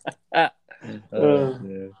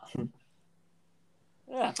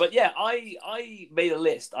 Yeah, but yeah, I made a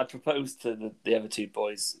list. I proposed to the other two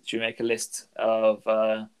boys to make a list of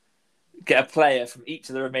get a player from each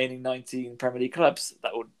of the remaining 19 Premier League clubs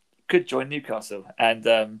that could join Newcastle, and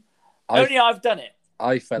only I've done it.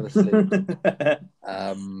 I fell asleep.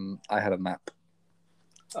 I had a nap.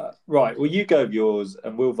 Right, well, you go with yours,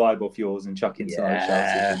 and we'll vibe off yours and chuck in some other shouts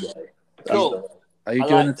as we go. Cool. Are you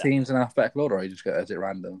doing the teams in alphabetical order, or are you just going to is it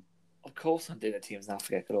random? Of course I'm doing the teams in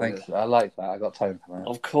alphabetical order. Thanks. I like that. I got time for that.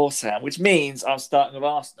 Of course I am, which means I'm starting with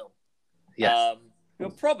Arsenal. Yes. Who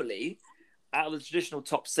are probably, out of the traditional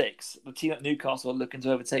top 6, the team that Newcastle are looking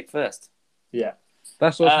to overtake first. Yeah.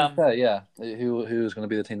 That's what I was going to say, yeah. Who's going to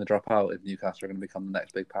be the team to drop out if Newcastle are going to become the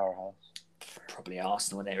next big powerhouse? Probably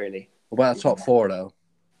Arsenal, isn't it, really? What about the top 4, though?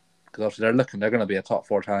 Because obviously they're going to be a top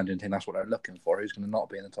 4 challenging team. That's what they're looking for. Who's going to not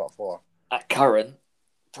be in the top 4? At current,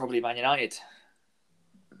 probably Man United.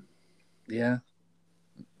 Yeah,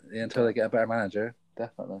 until they get a better manager,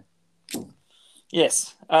 definitely.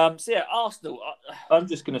 Yes. So yeah, Arsenal. I'm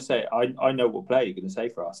just going to say, I know what player you're going to say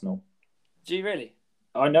for Arsenal. Do you really?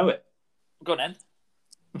 I know it. Go on, then.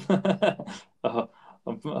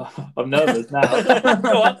 I'm nervous now.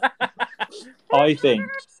 Go on. I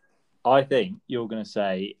think you're going to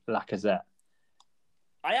say Lacazette.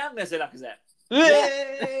 I am going to say Lacazette.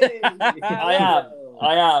 Yay! I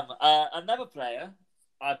am. Another player,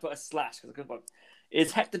 I put a slash because I couldn't find,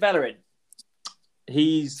 is Hector Bellerin.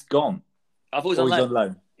 He's gone. I thought he's on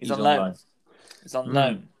loan. He's on loan. He's on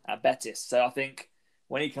loan at Betis. So I think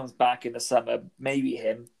when he comes back in the summer, maybe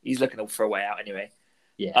him. He's looking for a way out anyway.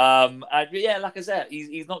 Yeah. Lacazette.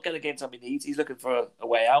 He's not getting the game time he needs. He's looking for a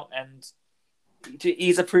way out, and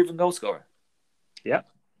he's a proven goal scorer. Yeah.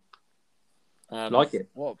 Like it.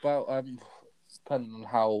 What about depending on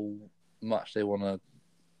how much they want to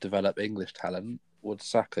develop English talent, would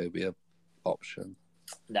Sacco be an option?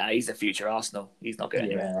 Nah, he's a future Arsenal. He's not going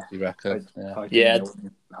anywhere. You reckon? Yeah.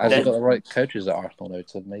 Has he got the right coaches at Arsenal though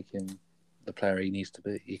to make him the player he needs to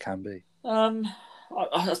be? He can be. I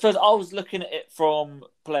suppose I was looking at it from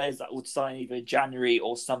players that would sign either January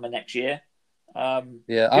or summer next year. I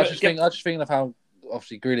was just thinking of how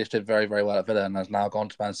obviously Grealish did very, very well at Villa and has now gone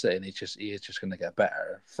to Man City, and he is just going to get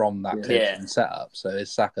better from that coaching setup. So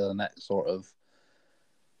is Saka the next sort of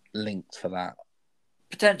linked for that?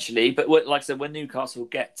 Potentially, but like I said, when Newcastle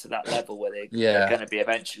get to that level where they're going to be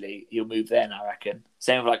eventually, he'll move then, I reckon.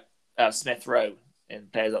 Same with like Smith Rowe and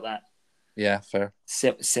players like that. Yeah, fair.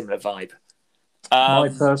 Similar vibe. My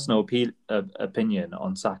personal opinion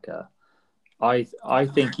on Saka, I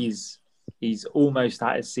think he's almost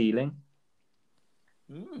at his ceiling.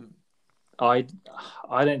 I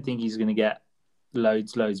don't think he's going to get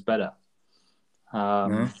loads better.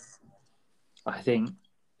 I think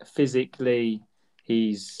physically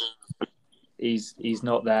he's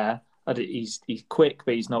not there. He's quick,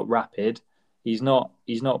 but he's not rapid. He's not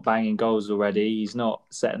banging goals already. He's not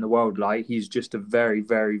setting the world light. He's just a very,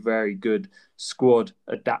 very, very good squad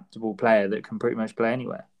adaptable player that can pretty much play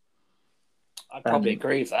anywhere. I'd probably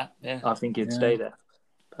agree with that. Yeah, I think he'd stay there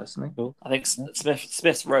personally. Cool. I think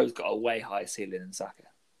Smith Rowe's got a way higher ceiling than Saka.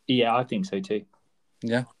 Yeah, I think so too.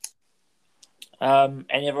 Yeah.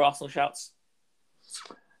 Any other Arsenal shouts?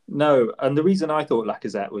 No, and the reason I thought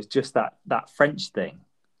Lacazette was just that French thing.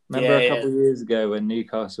 Remember a couple of years ago when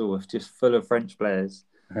Newcastle was just full of French players?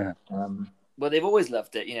 Well, they've always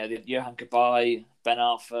loved it. Johan Cabaye, Ben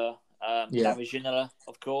Arfa, David Ginola,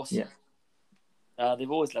 of course. Yeah.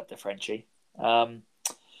 They've always loved the Frenchie. We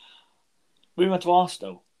went to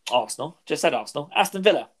Arsenal. Just said Arsenal. Aston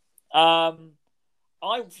Villa. I've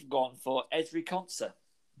gone for Ezri Konsa.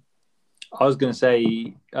 I was going to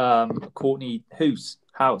say Courtney House.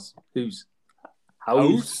 House. He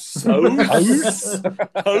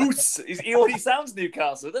already sounds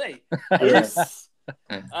Newcastle, doesn't he? House.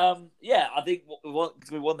 I think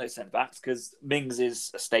we won those centre backs because Mings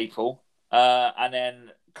is a staple, and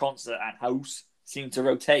then Konsa and House seem to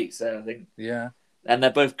rotate. So I think, and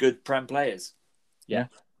they're both good Prem players. Yeah,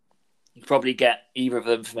 you could probably get either of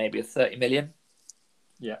them for maybe 30 million.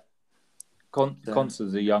 Yeah,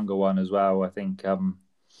 Konsa's a younger one as well. I think.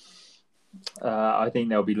 I think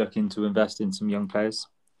they'll be looking to invest in some young players.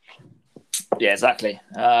 Yeah, exactly.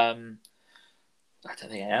 I don't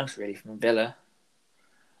think anything else really from Villa.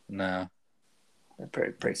 No. They're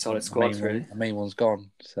pretty solid squad, really. The main one's gone,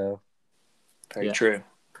 so. Very true.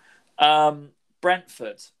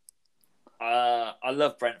 Brentford. I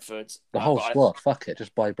love Brentford. The whole squad, fuck it,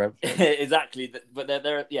 just buy Brentford. Exactly, but they're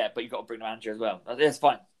but you've got to bring the manager as well. It's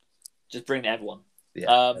fine. Just bring everyone.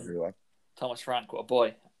 Yeah, everyone. Thomas Frank, what a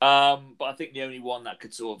boy. But I think the only one that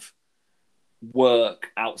could sort of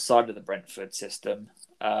work outside of the Brentford system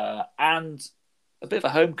and a bit of a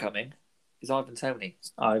homecoming is Ivan Toney.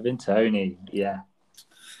 Ivan Toney, yeah.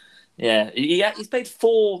 Yeah, he's played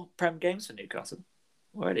 4 Prem games for Newcastle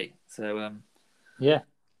already. So, Yeah,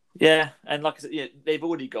 and like I said, they've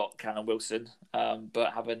already got Callum Wilson,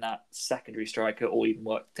 but having that secondary striker or even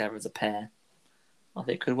work together as a pair, I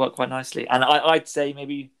think could work quite nicely. And I'd say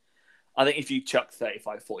I think if you chuck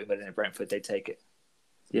 35-40 million in Brentford, they take it.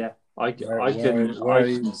 Yeah, I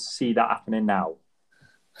can see that happening now.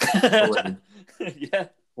 Yeah.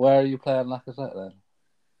 Where are you playing Lacazette then?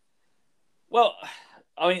 Well,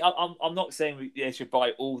 I mean, I'm not saying they should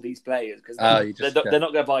buy all these players because they're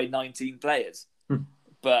not going to buy 19 players.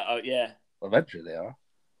 But yeah. Eventually they are.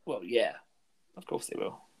 Well, yeah. Of course they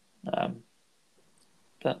will. But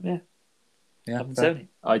yeah. Yeah.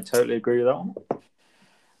 I totally agree with that one.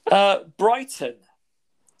 Brighton.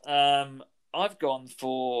 I've gone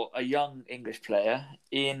for a young English player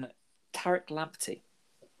in Tariq Lamptey.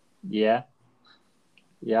 Yeah.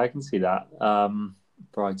 Yeah, I can see that.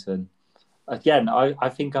 Brighton. Again, I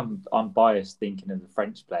think I'm biased thinking of the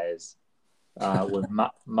French players with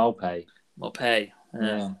Maupay. Maupay.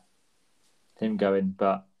 Yeah. Him going,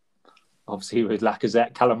 but obviously with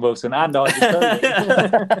Lacazette, Callum Wilson, and Ivan Toney.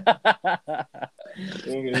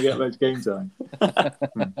 He ain't going to get much game time.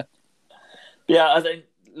 Yeah, I think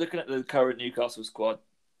looking at the current Newcastle squad,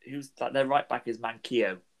 their right back is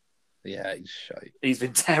Manquillo. Yeah, he's shite. He's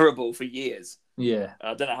been terrible for years. Yeah.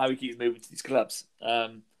 I don't know how he keeps moving to these clubs.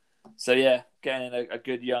 So yeah, getting in a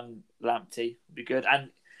good young Lamptey would be good.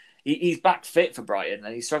 And he's back fit for Brighton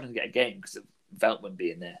and he's struggling to get a game because of Veltman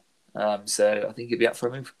being there. So I think he'd be up for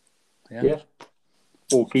a move. Yeah.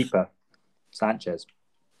 Or keeper. Sanchez.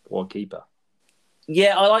 Or keeper.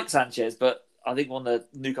 Yeah, I like Sanchez, but I think one of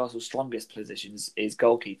the Newcastle's strongest positions is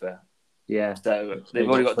goalkeeper. Yeah. So they've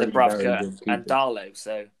already got Dubravka and Darlow.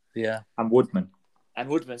 So yeah. And Woodman. So I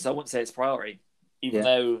wouldn't say it's priority. Even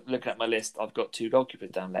though, looking at my list, I've got 2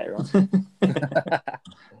 goalkeepers down later on.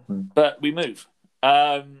 But we move.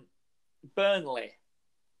 Burnley.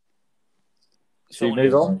 Should we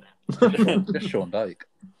move on? Just Sean Dyche.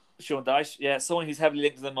 Sean Dyche, yeah. Someone who's heavily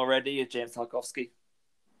linked to them already is James Tarkowski.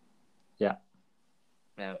 Yeah.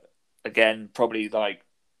 Now, again, probably like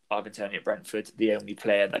Ivan Toney at Brentford, the only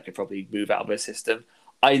player that could probably move out of their system.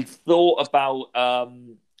 I thought about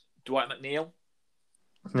Dwight McNeil.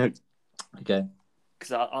 Okay.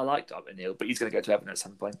 Because I like Dwight McNeil, but he's going to go to Everton at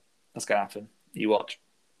some point. That's going to happen. You watch.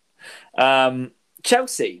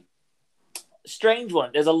 Chelsea. Strange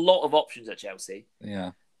one. There's a lot of options at Chelsea.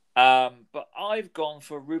 Yeah. But I've gone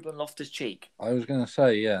for Ruben Loftus-Cheek. I was going to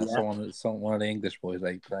say, one of the English boys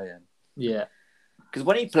they play in. Yeah. Because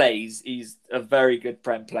when he plays, he's a very good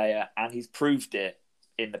Prem player, and he's proved it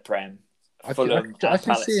in the Prem. I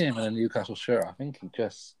can see him in a Newcastle shirt. I think I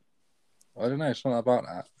don't know, something about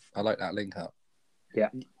that. I like that link up. Yeah.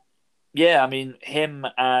 Yeah, I mean, him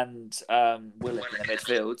and Willock in the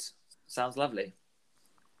midfield sounds lovely.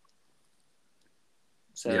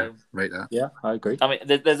 So, rate that. Yeah, I agree. I mean,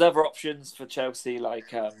 there's other options for Chelsea,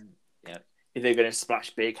 like if they're going to splash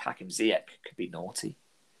big, Hakim Ziyech could be naughty.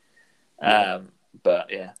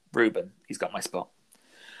 But yeah, Ruben, he's got my spot.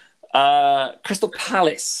 Crystal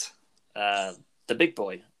Palace, the big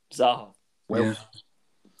boy, Zaha. Wilf.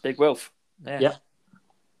 Big Wilf. Yeah. Yep.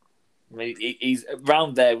 I mean, he's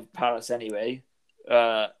around there with Palace anyway.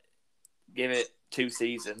 Give it 2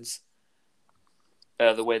 seasons.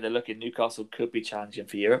 The way they're looking, Newcastle could be challenging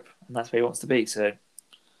for Europe, and that's where he wants to be. So,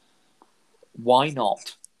 why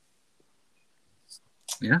not?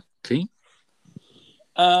 Yeah, key.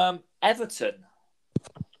 Everton.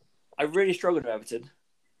 I really struggled with Everton.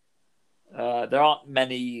 There aren't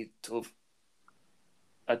many sort of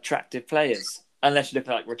attractive players, unless you're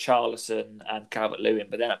looking at like Richarlison and Calvert-Lewin,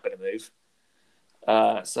 but they're not going to move.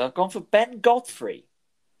 So I've gone for Ben Godfrey.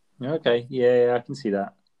 Okay, yeah, I can see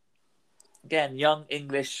that. Again, young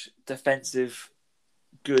English defensive,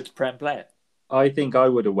 good Prem player. I think I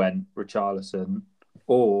would have went Richarlison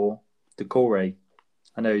or Decore.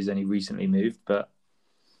 I know he's only recently moved, but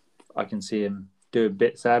I can see him doing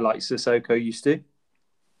bits there like Sissoko used to.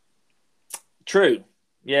 True.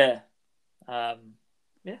 Yeah. I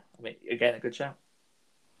mean, again, a good shout.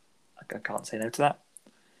 I can't say no to that.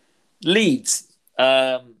 Leeds.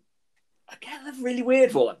 Again, a really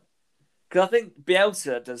weird one. Because I think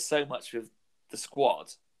Bielsa does so much with the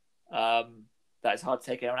squad that it's hard to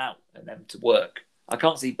take anyone out and them to work. I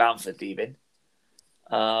can't see Bamford leaving.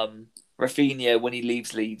 Rafinha, when he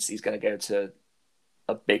leaves Leeds, he's going to go to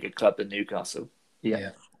a bigger club than Newcastle.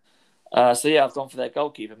 Yeah. I've gone for their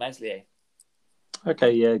goalkeeper, Meslier.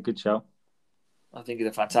 Okay, yeah, good show. I think he's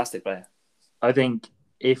a fantastic player. I think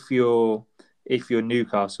if you're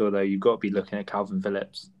Newcastle though, you've got to be looking at Calvin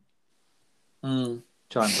Phillips.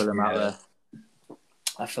 Try and pull him out there.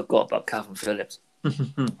 I forgot about Calvin Phillips.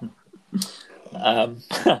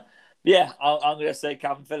 Yeah, I'm going to say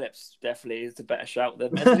Calvin Phillips definitely is a better shout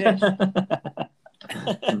than Meslier.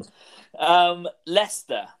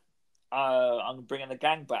 Leicester. I'm bringing the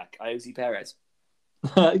gang back. Iosi Perez.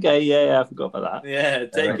 Okay, yeah, I forgot about that. Yeah,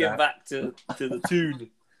 take him back to the tune.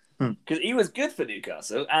 Because he was good for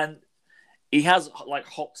Newcastle, and he has like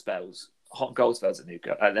hot goal spells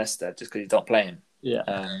at Leicester just because he's not playing.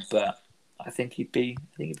 Yeah. But I think he'd be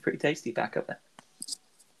pretty tasty back up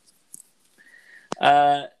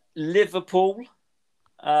there. Liverpool.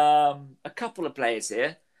 A couple of players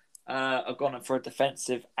here. I've gone for a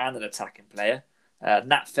defensive and an attacking player.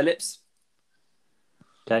 Nat Phillips.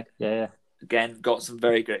 Okay, yeah. Again, got some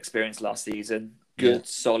very good experience last season. Good,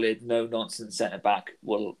 solid, no-nonsense centre-back.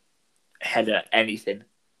 Will header anything.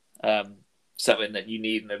 Something that you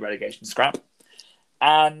need in a relegation scrap.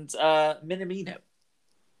 And Minamino.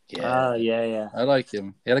 Yeah. I like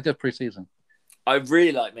him. He had a good pre-season. I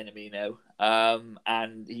really like Minamino.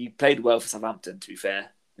 And he played well for Southampton, to be fair.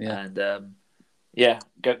 Yeah. And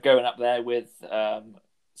going up there with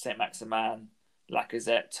Saint Maximin,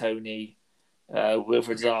 Lacazette, Tony,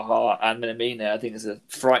 Wilfred Zaha, and Minamino, I think it's a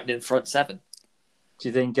frightening front seven. Do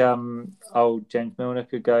you think old James Milner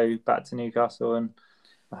could go back to Newcastle and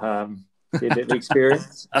see a bit of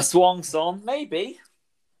experience? A swan song, maybe.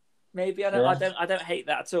 I don't hate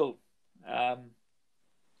that at all.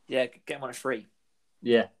 Get him on a free.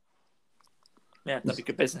 Yeah. Yeah, that'd be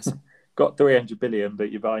good business. Got 300 billion, but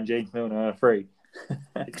you're buying James Milner on a free.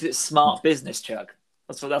 Because it's smart business, Chug.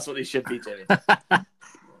 That's what they should be doing.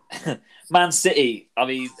 Man City, I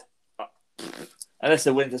mean, unless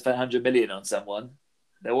they're willing to spend 100 million on someone,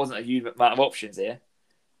 there wasn't a huge amount of options here.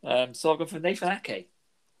 So I've gone for Nathan Ake.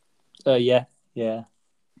 Yeah.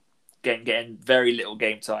 Getting very little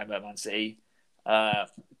game time at Man City.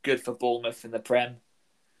 Good for Bournemouth in the Prem.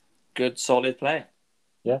 Good, solid player.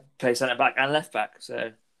 Yeah. Play centre back and left back.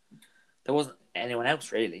 So there wasn't anyone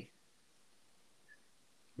else really.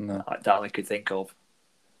 No. That I could think of.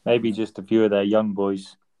 Maybe just a few of their young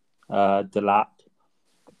boys. Delap.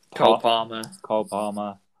 Cole Palmer.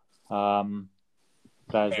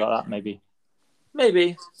 Players like that, maybe.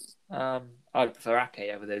 Maybe. I'd prefer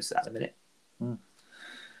Ake over those at the minute.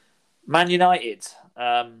 Man United.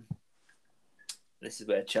 This is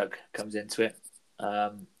where Chug comes into it.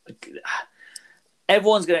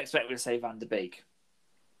 Everyone's going to expect me to say Van der Beek.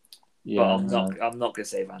 Yeah, but I'm not going to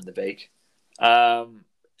say Van der Beek. I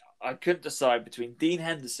couldn't decide between Dean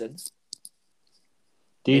Henderson.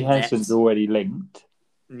 Dean Henderson's already linked.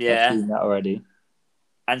 Yeah. I've seen that already.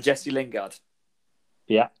 And Jesse Lingard.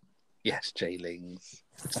 Yes, Jay Lings.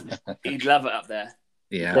 He'd love it up there.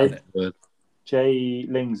 Yeah, I would. Jay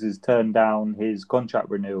Lings has turned down his contract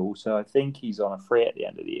renewal, so I think he's on a free at the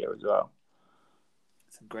end of the year as well.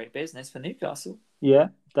 Some great business for Newcastle. Yeah,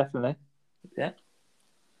 definitely. Yeah.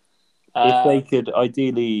 If they could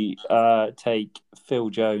ideally take Phil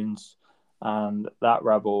Jones and that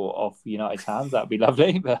rebel off United's hands, that'd be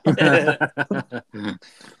lovely. But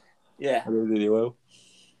yeah, I don't think they will.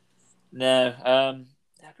 No, I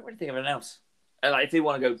can't really think of anything else. Like if they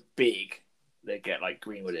want to go big, they get like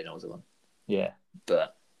Greenwood in or something. Yeah,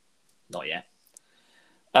 but not yet.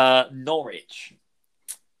 Norwich.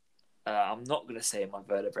 I'm not going to say my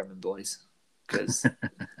Werder Bremen boys because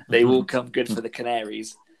they will come good for the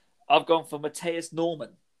Canaries. I've gone for Matthias Norman.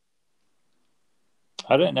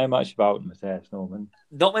 I don't know much about Matthias Norman.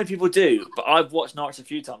 Not many people do, but I've watched Norwich a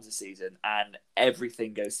few times this season, and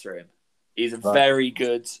everything goes through him. He's a very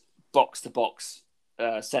good box-to-box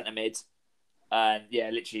centre mid, and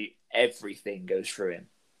literally everything goes through him.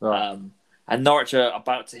 Right. And Norwich are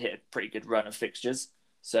about to hit a pretty good run of fixtures,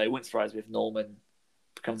 so it wouldn't surprise me if Norman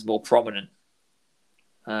becomes more prominent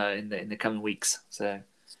in the coming weeks. So,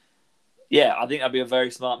 yeah, I think that'd be a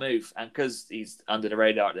very smart move. And because he's under the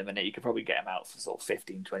radar at the minute, you could probably get him out for sort of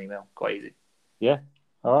 15, 20 mil. Quite easy. Yeah.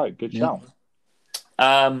 All right. Good shout.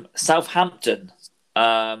 Southampton.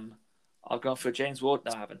 I've gone for James Ward.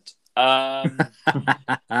 No, I haven't.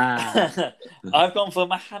 I've gone for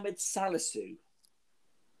Mohamed Salisu.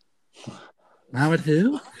 Mohamed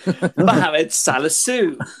who? Mohamed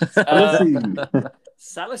Salisu.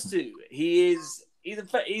 Salisu.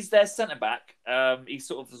 He's their centre back. He's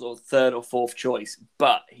sort of third or fourth choice,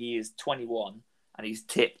 but he is 21 and he's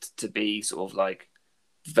tipped to be sort of like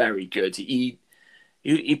very good. He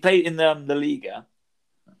played in the Liga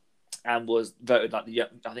and was voted like the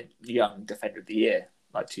young defender of the year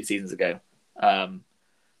like 2 seasons ago.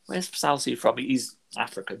 Where's Salisu from? He's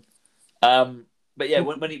African. But yeah,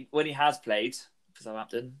 when he has played for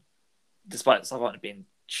Southampton, despite Southampton being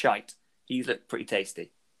shite, he's looked pretty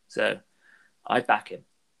tasty. So I'd back him.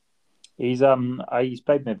 He's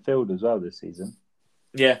played midfield as well this season.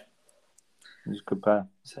 Yeah, He's a good player.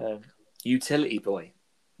 So utility boy.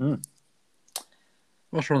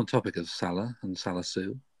 Whilst we're on the topic of Salah and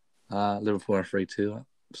Salisu, Liverpool are 3-2.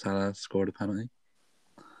 Salah scored a penalty.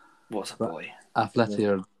 What a boy.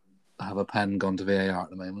 Atleti have a pen gone to VAR at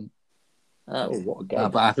the moment. Oh, what a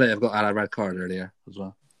game. But Atleti have got a red card earlier as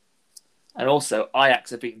well. And also,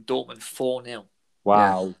 Ajax have beaten Dortmund 4-0.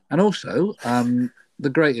 Wow. Yeah. And also, the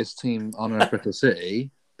greatest team on earth, Bristol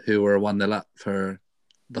City, who were 1-0 up for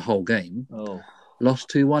the whole game, lost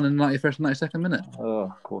 2-1 in the 91st and 92nd minute. Oh,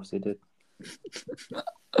 of course they did.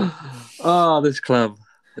 Oh, this club.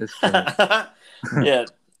 Yeah.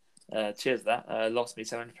 Cheers for that. Lost me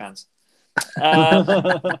 £700.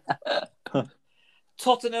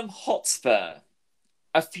 Tottenham Hotspur.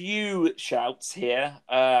 A few shouts here.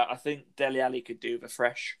 I think Dele Alli could do with a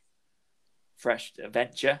fresh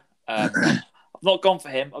venture. I've not gone for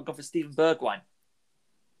him. I've gone for Steven Bergwijn.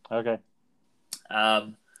 Okay.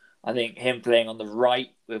 I think him playing on the right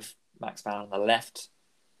with Max Mann on the left,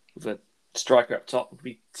 with a striker up top, would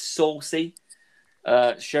be saucy.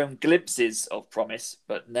 Shown glimpses of promise,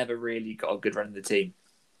 but never really got a good run in the team.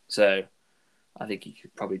 So I think he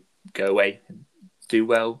could probably go away and do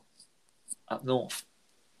well up north.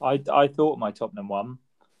 I thought my Tottenham won,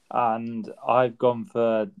 and I've gone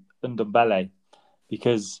for Ndombele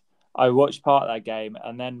because I watched part of that game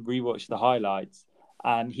and then rewatched the highlights,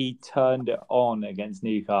 and he turned it on against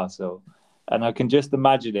Newcastle, and I can just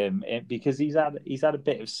imagine him because he's had a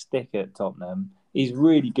bit of stick at Tottenham. He's a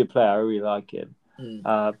really good player. I really like him,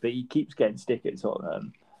 but he keeps getting stick at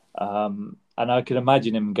Tottenham, and I can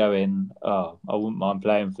imagine him going, "Oh, I wouldn't mind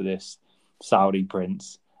playing for this Saudi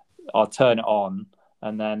prince. I'll turn it on."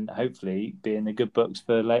 And then hopefully be in the good books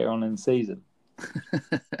for later on in the season.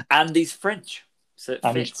 And he's French. So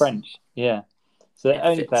he's French, yeah. So the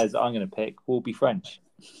only players that I'm going to pick will be French.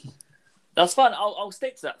 That's fine. I'll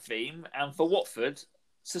stick to that theme. And for Watford,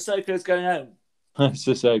 Sissoko's going home.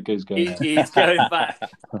 Sissoko's going home. He's going back.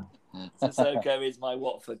 Sissoko is my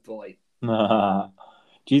Watford boy. Do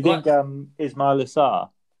you think Ismail Assar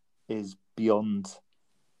is beyond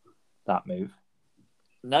that move?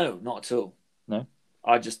 No, not at all. No?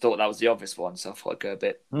 I just thought that was the obvious one, so I thought I'd go a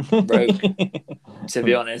bit rogue, to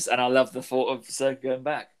be honest. And I love the thought of Sissoko going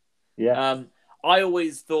back. Yeah. I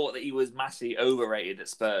always thought that he was massively overrated at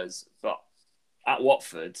Spurs, but at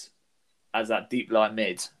Watford, as that deep line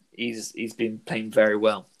mid, he's been playing very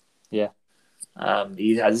well. Yeah.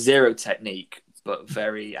 He has zero technique, but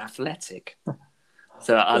very athletic.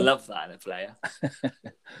 So I love that in a player.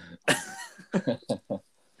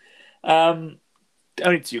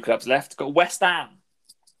 Only 2 clubs left. Got West Ham.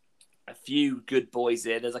 I few good boys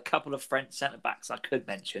here. There's a couple of French centre backs I could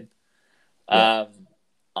mention. Yeah.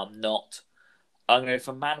 I'm not. I'm going to go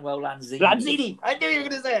for Manuel Lanzini. Lanzini! I knew you were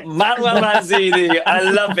going to say it. Manuel Lanzini. I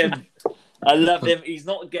love him. I love him. He's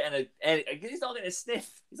not getting a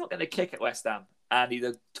sniff. He's not getting a kick at West Ham. And he's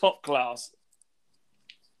a top class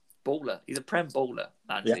baller. He's a Prem baller,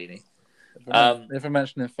 Lanzini. If I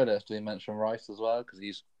mention Phillips, do you mention Rice as well? Because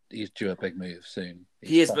he's due a big move soon.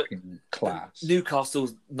 He is, but class.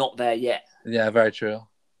 Newcastle's not there yet. Yeah, very true.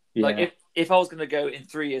 Yeah. Like if I was going to go in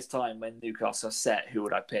 3 years' time when Newcastle are set, who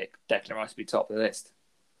would I pick? Declan Rice would be top of the list.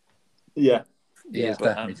 Yeah. He is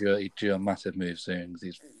definitely due a massive move soon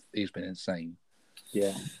because he's been insane.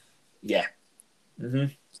 Yeah. Yeah.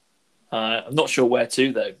 Mm-hmm. I'm not sure where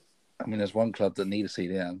to though. I mean, there's one club that need a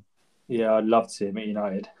CDM. Yeah, I'd love to see him at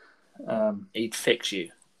United. He'd fix you.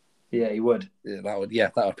 Yeah, he would. Yeah, that would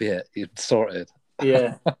be it. He's sorted.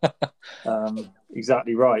 Yeah.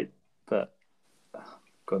 Exactly right. But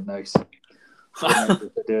God knows. God knows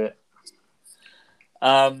if they do it.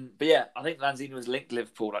 But yeah, I think Lanzini was linked to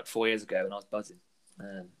Liverpool like 4 years ago and I was buzzing.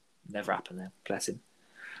 Never happened there. Bless him.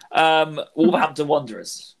 Wolverhampton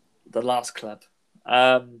Wanderers, the last club.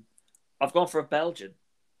 I've gone for a Belgian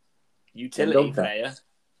utility player,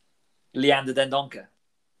 Leander Dendoncker.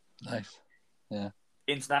 Nice. Yeah.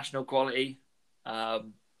 International quality.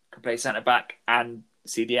 Can play centre back and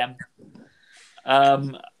CDM.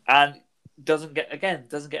 And doesn't get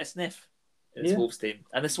a sniff in this Wolves team.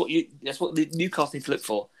 And that's what the Newcastle need to look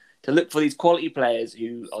for. To look for these quality players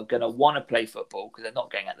who are going to want to play football because they're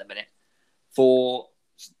not getting at the minute for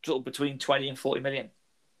sort of between 20 and 40 million.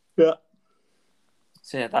 Yeah.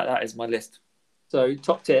 So yeah, that is my list. So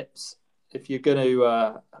top tips, if you're going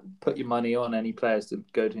to put your money on any players to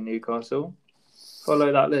go to Newcastle,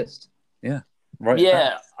 follow that list. Yeah. Right.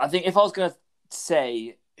 Yeah, I think if I was going to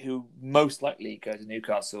say who most likely go to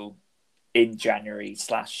Newcastle in January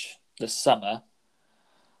 / the summer,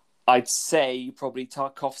 I'd say probably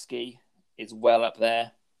Tarkowski is well up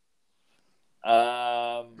there.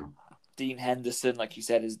 Dean Henderson, like you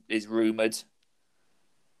said, is rumoured.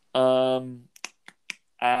 And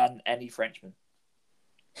any Frenchman.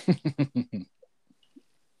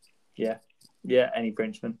 Yeah, any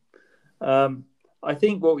Frenchman. I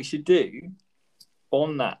think what we should do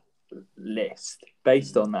on that list,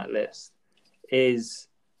 based on that list, is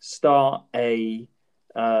start a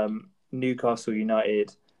Newcastle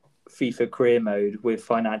United FIFA career mode with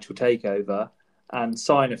financial takeover and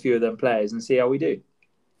sign a few of them players and see how we do.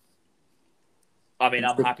 I mean,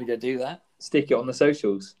 I'm happy to do that. Stick it on the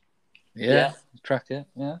socials. Yeah. Track it.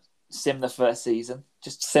 Yeah. Sim the first season.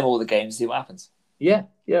 Just sim all the games, see what happens. Yeah,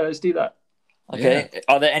 let's do that. Okay. Yeah.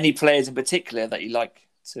 Are there any players in particular that you like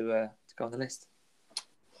to go on the list?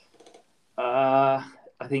 I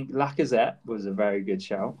think Lacazette was a very good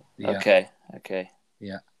shout. Yeah. Okay.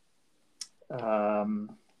 Yeah.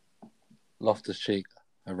 Um, Loftus-Cheek,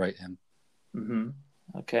 I rate him. Mm-hmm.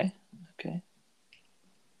 Okay.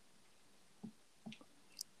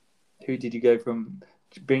 Who did you go from?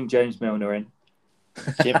 Bring James Milner in.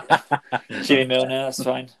 Jimmy Milner, that's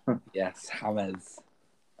fine. Yes, James.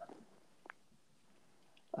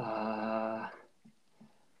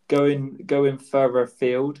 Going further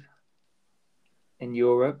afield in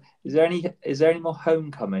Europe. Is there any more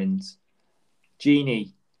homecomings?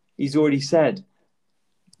 Genie, he's already said.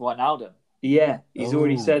 Wijnaldum. Yeah, he's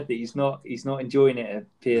already said that he's not enjoying it at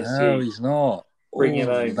PSG. No, he's not. Bring him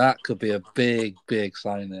home. That could be a big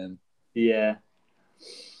signing. Yeah.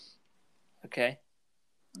 Okay.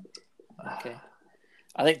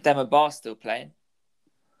 I think Demba Ba's still playing.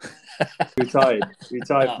 Retired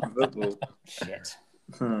from football. Shit.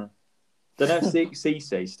 Don't know if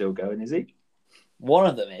Cisse's still going, is he? One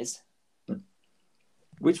of them is.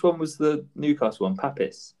 Which one was the Newcastle one?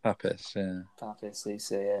 Papis, yeah. Papis,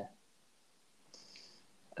 Cisse,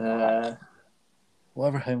 yeah.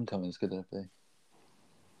 Whatever homecomings could it be?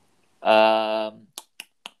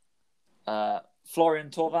 Florian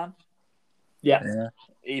Thauvin. Yeah.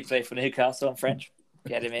 He played for Newcastle. I'm French.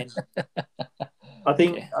 Get him in. I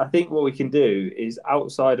think what we can do is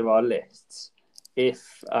outside of our lists,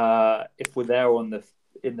 if we're there in the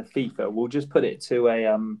FIFA, we'll just put it to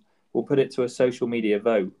a social media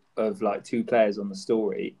vote of like 2 players on the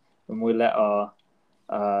story, and we'll let our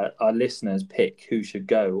listeners pick who should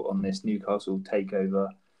go on this Newcastle takeover.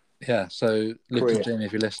 Yeah. So, Luke and Jamie,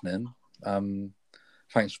 if you're listening,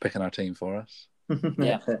 thanks for picking our team for us.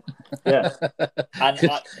 Yeah. And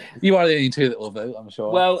you are the only 2 that will vote, I'm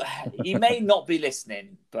sure. Well, he may not be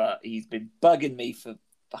listening, but he's been bugging me for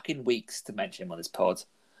fucking weeks to mention him on this pod.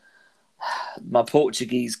 My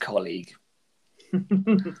Portuguese colleague,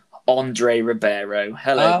 Andre Ribeiro.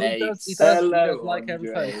 Hello, mate. He does like Andre.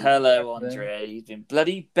 everything. Hello, Andre. He's been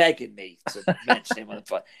bloody begging me to mention him on the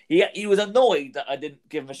pod. He was annoyed that I didn't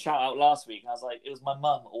give him a shout out last week. I was like, it was my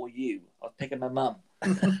mum or you. I was picking my mum.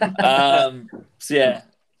 So yeah,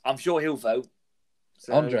 I'm sure he'll vote.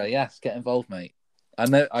 So... Andre, yes, get involved, mate.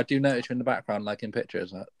 I do notice you in the background, like in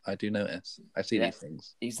pictures. I do notice. I see these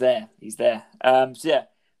things. He's there. So yeah,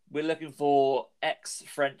 we're looking for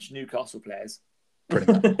ex-French Newcastle players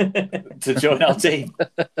to join our team.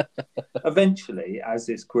 Eventually, as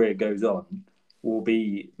this career goes on, we'll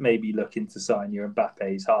be maybe looking to sign your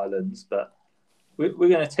Mbappe's, Haalands, but we're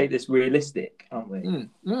going to take this realistic, aren't we?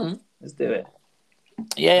 Let's do it.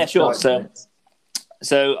 Yeah, sure.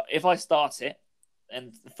 So if I start it,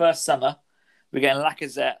 and the first summer, we're getting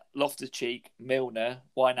Lacazette, Loftus-Cheek, Milner,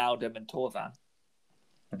 Wijnaldum, and Torvan.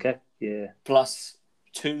 Okay, yeah. Plus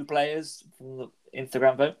 2 players from the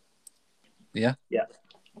Instagram vote. Yeah.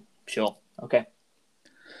 Sure. Okay.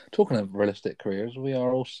 Talking of realistic careers, we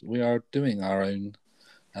are doing our own.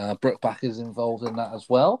 Brookback is involved in that as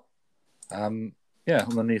well. On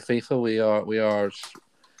the new FIFA, we are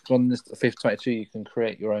on this FIFA 22. You can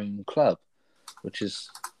create your own club, which is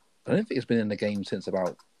I don't think it's been in the game since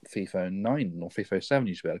about FIFA 9 or FIFA 7.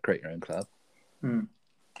 You should be able to create your own club.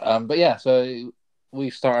 But yeah, so we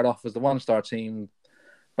started off as the 1-star team,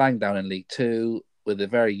 banged down in League 2 with a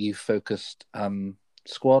very youth-focused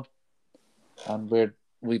squad, and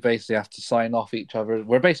we basically have to sign off each other.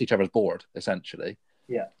 We're basically each other's board, essentially.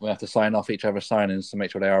 Yeah, we have to sign off each other's signings to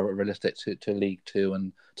make sure they are realistic to League 2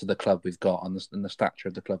 and to the club we've got and the stature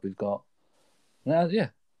of the club we've got. Yeah,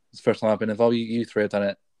 it's the first time I've been involved. You 3 have done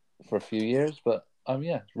it for a few years, but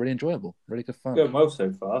it's really enjoyable, really good fun. Going well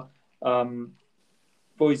so far.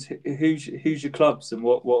 Boys, who's your clubs and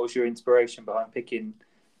what was your inspiration behind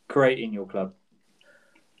creating your club?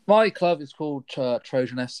 My club is called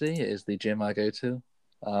Trojan FC. It is the gym I go to.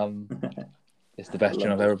 It's the best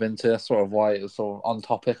gym I've ever been to. That's sort of why it was sort of on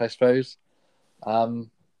topic, I suppose. That's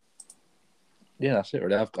it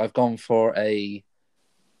really. I've gone for a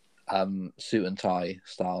suit and tie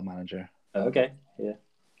style manager. Okay, yeah.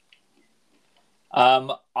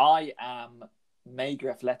 I am mega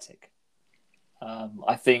athletic.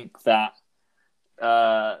 I think that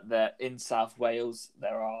in South Wales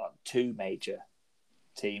there are 2 major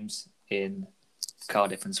teams in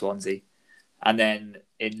Cardiff and Swansea, and then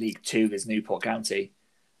in League 2 there's Newport County.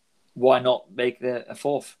 Why not make a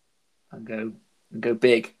 4th and go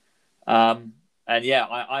big? I'm a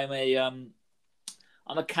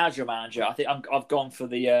casual manager. I think I've gone for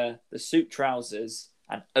the suit trousers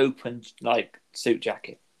and open suit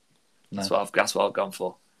jacket. Nice. That's what I've gone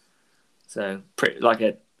for. So pretty like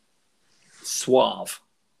a suave.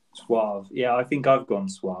 Yeah, I think I've gone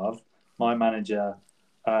suave. My manager,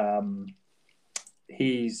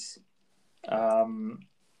 he's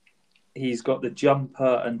got the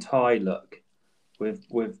jumper and tie look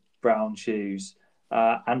with brown shoes,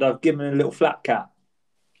 and I've given him a little flat cap.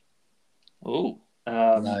 Oh,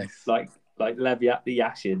 nice. Like Leviat the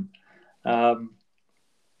Yashin.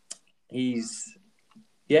 He's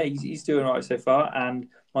doing all right so far, and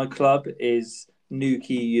my club is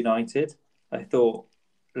Newcastle United. I thought,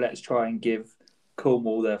 let's try and give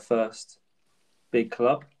Cornwall their first big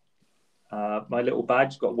club. My little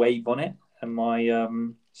badge got wave on it, and my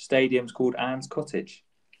stadium's called Anne's Cottage.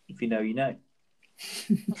 If you know, you know.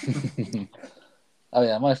 Oh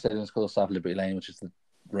yeah, my stadium's called South Liberty Lane, which is the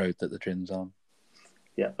road that the Trin's on.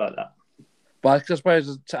 Yeah, like that. But I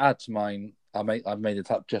suppose to add to mine, I've made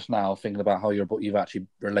it up just now, thinking about how you've actually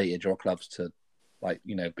related your clubs to,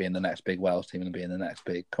 being the next big Wales team and being the next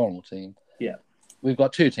big Cornwall team. Yeah, we've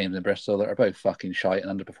got 2 teams in Bristol that are both fucking shite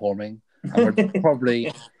and underperforming, and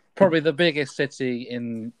we're probably the biggest city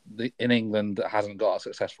in England that hasn't got a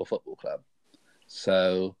successful football club.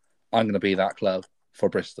 So I'm going to be that club for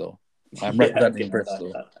Bristol. I'm representing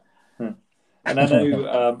Bristol. And I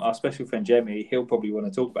know our special friend Jamie, he'll probably want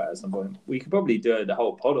to talk about it at some point. We could probably do the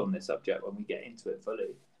whole pod on this subject when we get into it fully.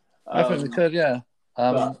 I think we could, yeah.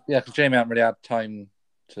 Because Jamie hasn't really had time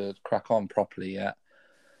to crack on properly yet.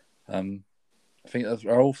 I think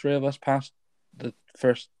are all 3 of us past the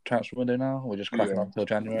first transfer window now? We're just cracking on until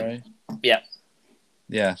January. Yeah.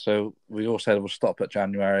 Yeah, so we all said we'll stop at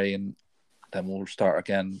January and then we'll start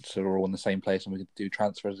again, so we're all in the same place and we could do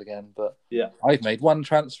transfers again. But yeah, I've made 1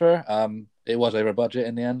 transfer. It was over budget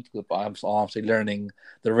in the end, but I'm obviously learning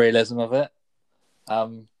the realism of it.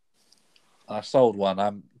 I sold one.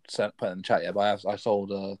 I'm putting it in the chat yet, but I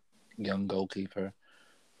sold a young goalkeeper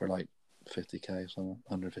for like 50k, so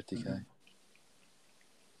 150k.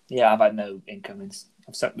 Yeah, I've had no incomings.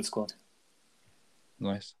 I've stuck with the squad.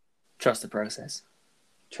 Nice. Trust the process.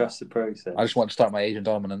 Trust the process. I just want to start my Asian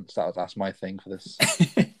dominance. That's my thing for this.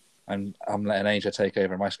 I'm letting Asia take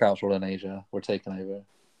over. My scouts are all in Asia. We're taking over.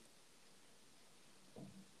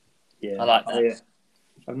 Yeah, I like that.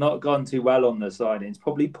 I've not gone too well on the signings.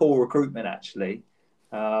 Probably poor recruitment actually,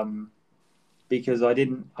 because I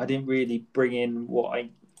didn't really bring in what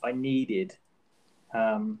I needed.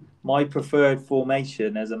 My preferred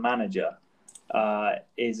formation as a manager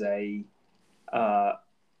is a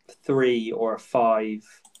 3 or a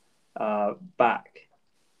 5 back,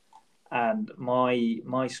 and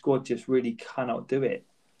my squad just really cannot do it.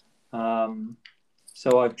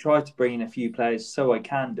 So I've tried to bring in a few players so I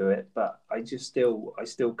can do it, but I still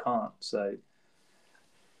can't. So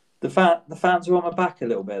the fans are on my back a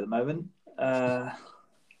little bit at the moment,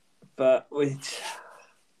 but we're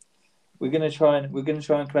gonna try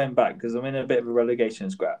and claim back because I'm in a bit of a relegation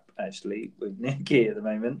scrap actually with Nicky at the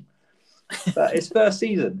moment. But it's first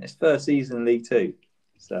season. It's first season in League Two,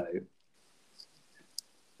 so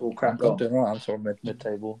we'll crack on. I'm doing right. I'm sort of mid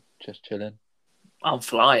table, just chilling. I'm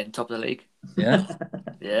flying top of the league. Yeah,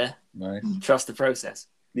 yeah. Nice. Trust the process.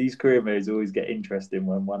 These career modes always get interesting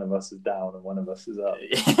when one of us is down and one of us is up.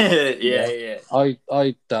 yeah.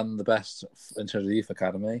 I done the best in terms of the youth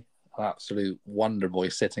academy. An absolute wonder boy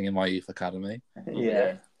sitting in my youth academy.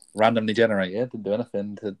 Yeah. Randomly generated, didn't do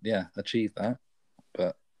anything to achieve that.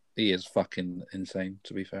 But he is fucking insane,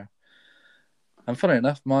 to be fair. And funny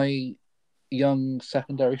enough, my young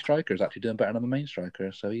secondary striker is actually doing better than the main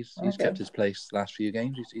striker, so he's kept his place the last few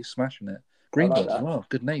games. He's smashing it. Greenwood as well.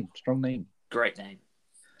 Good name, strong name. Great name.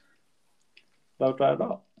 Love that a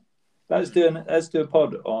lot. Let's do a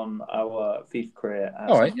pod on our FIFA career.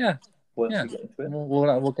 All right, yeah. Once we get into it.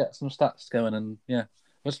 We'll get some stats going and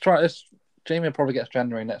let's try this. Jamie will probably get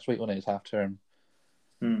January next week when it's half term.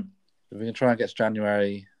 If we can try and get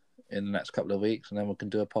January in the next couple of weeks, and then we can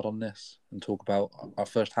do a pod on this and talk about our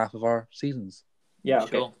first half of our seasons. Yeah,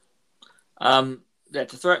 sure. To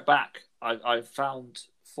throw it back, I've found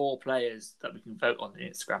 4 players that we can vote on the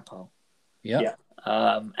Instagram poll. Yeah.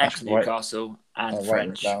 Ex-Newcastle and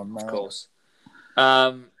French, of course.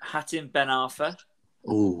 Hatim Ben Arfa.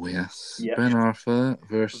 Oh, yes. Yeah. Ben Arfa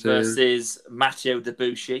versus Matteo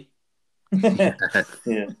Debuchy.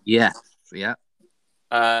 Yeah.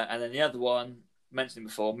 And then the other one, mentioned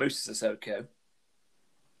before, Moussa Sissoko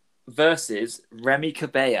versus Remy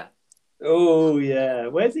Cabella. Oh, yeah.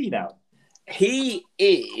 Where's he now? He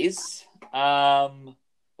is...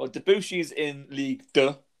 Debuchy's in League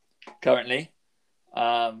 2 currently.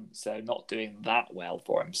 So not doing that well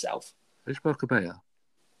for himself. Which spell Cabella?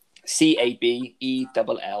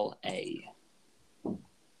 Cabella.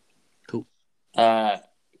 Cool.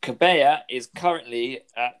 Cabella is currently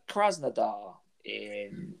at Krasnodar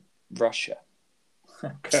in Russia.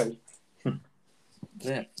 Okay.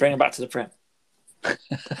 Yeah, bring him back to the Prem.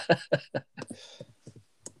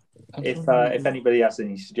 If anybody has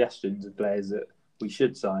any suggestions of players that we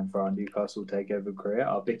should sign for our Newcastle Takeover career,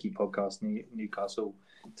 our Bicky podcast Newcastle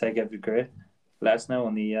Takeover career, let us know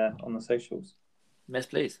on the socials. Yes,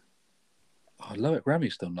 please. I love it.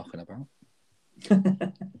 Remy's still knocking about.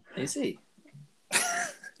 Is he?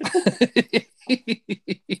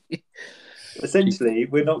 Essentially,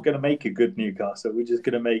 we're not going to make a good Newcastle. We're just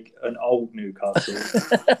going to make an old Newcastle.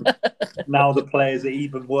 Now the players are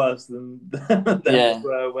even worse than they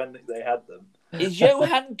were when they had them. Is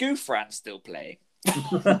Johan Gouffran still playing?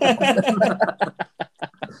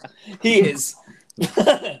 He is.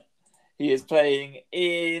 He is playing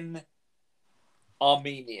in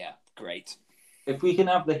Armenia. Great. If we can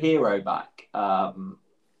have the hero back,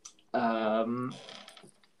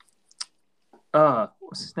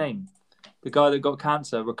 what's his name? The guy that got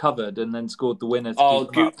cancer, recovered, and then scored the winner.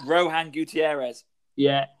 Rohan Gutierrez.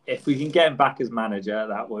 Yeah, if we can get him back as manager,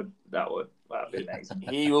 that would be amazing.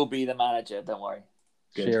 He will be the manager. Don't worry.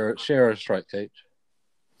 Shearer strike coach.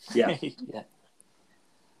 Yeah,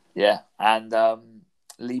 yeah, and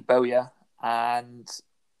Lee Bowyer and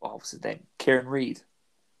what's his name? Kieran Reid.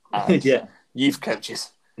 Yeah, youth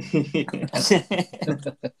coaches.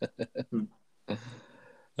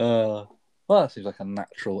 Well, that seems like a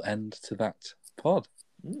natural end to that pod.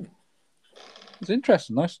 It's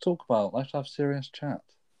interesting. Nice to talk about. Nice to have serious chat.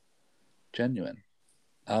 Genuine.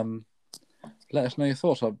 Let us know your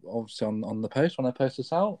thoughts. Obviously, on the post, when I post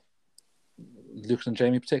this out, Lucas and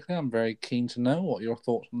Jamie particularly, I'm very keen to know what your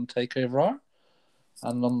thoughts on the takeover are.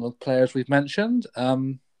 And on the players we've mentioned.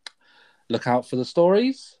 Look out for the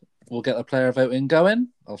stories. We'll get the player voting going.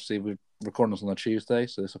 Obviously, we're recording this on a Tuesday,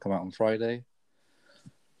 so this will come out on Friday.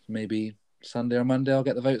 Maybe Sunday or Monday I'll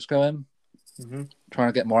get the votes going. Trying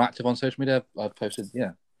to get more active on social media. I post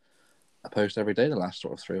every day the last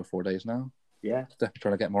sort of 3 or 4 days now. Yeah. Definitely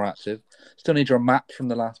trying to get more active. Still need your map from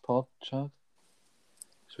the last pod, Chug.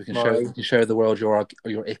 So we can show the world your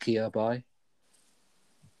IKEA buy.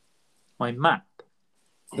 My map.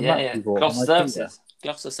 Yeah. Gloucester Services.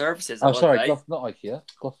 Gloucester Services. Oh, sorry, not IKEA.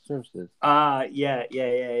 Gloucester Services. Yeah.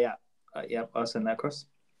 Yeah, I'll send that across.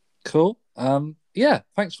 Cool. Yeah,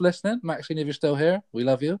 thanks for listening. Maxine, if you're still here, we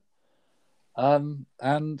love you.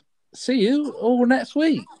 And see you all next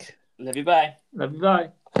week. Love you, bye. Love you,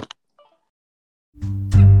 bye.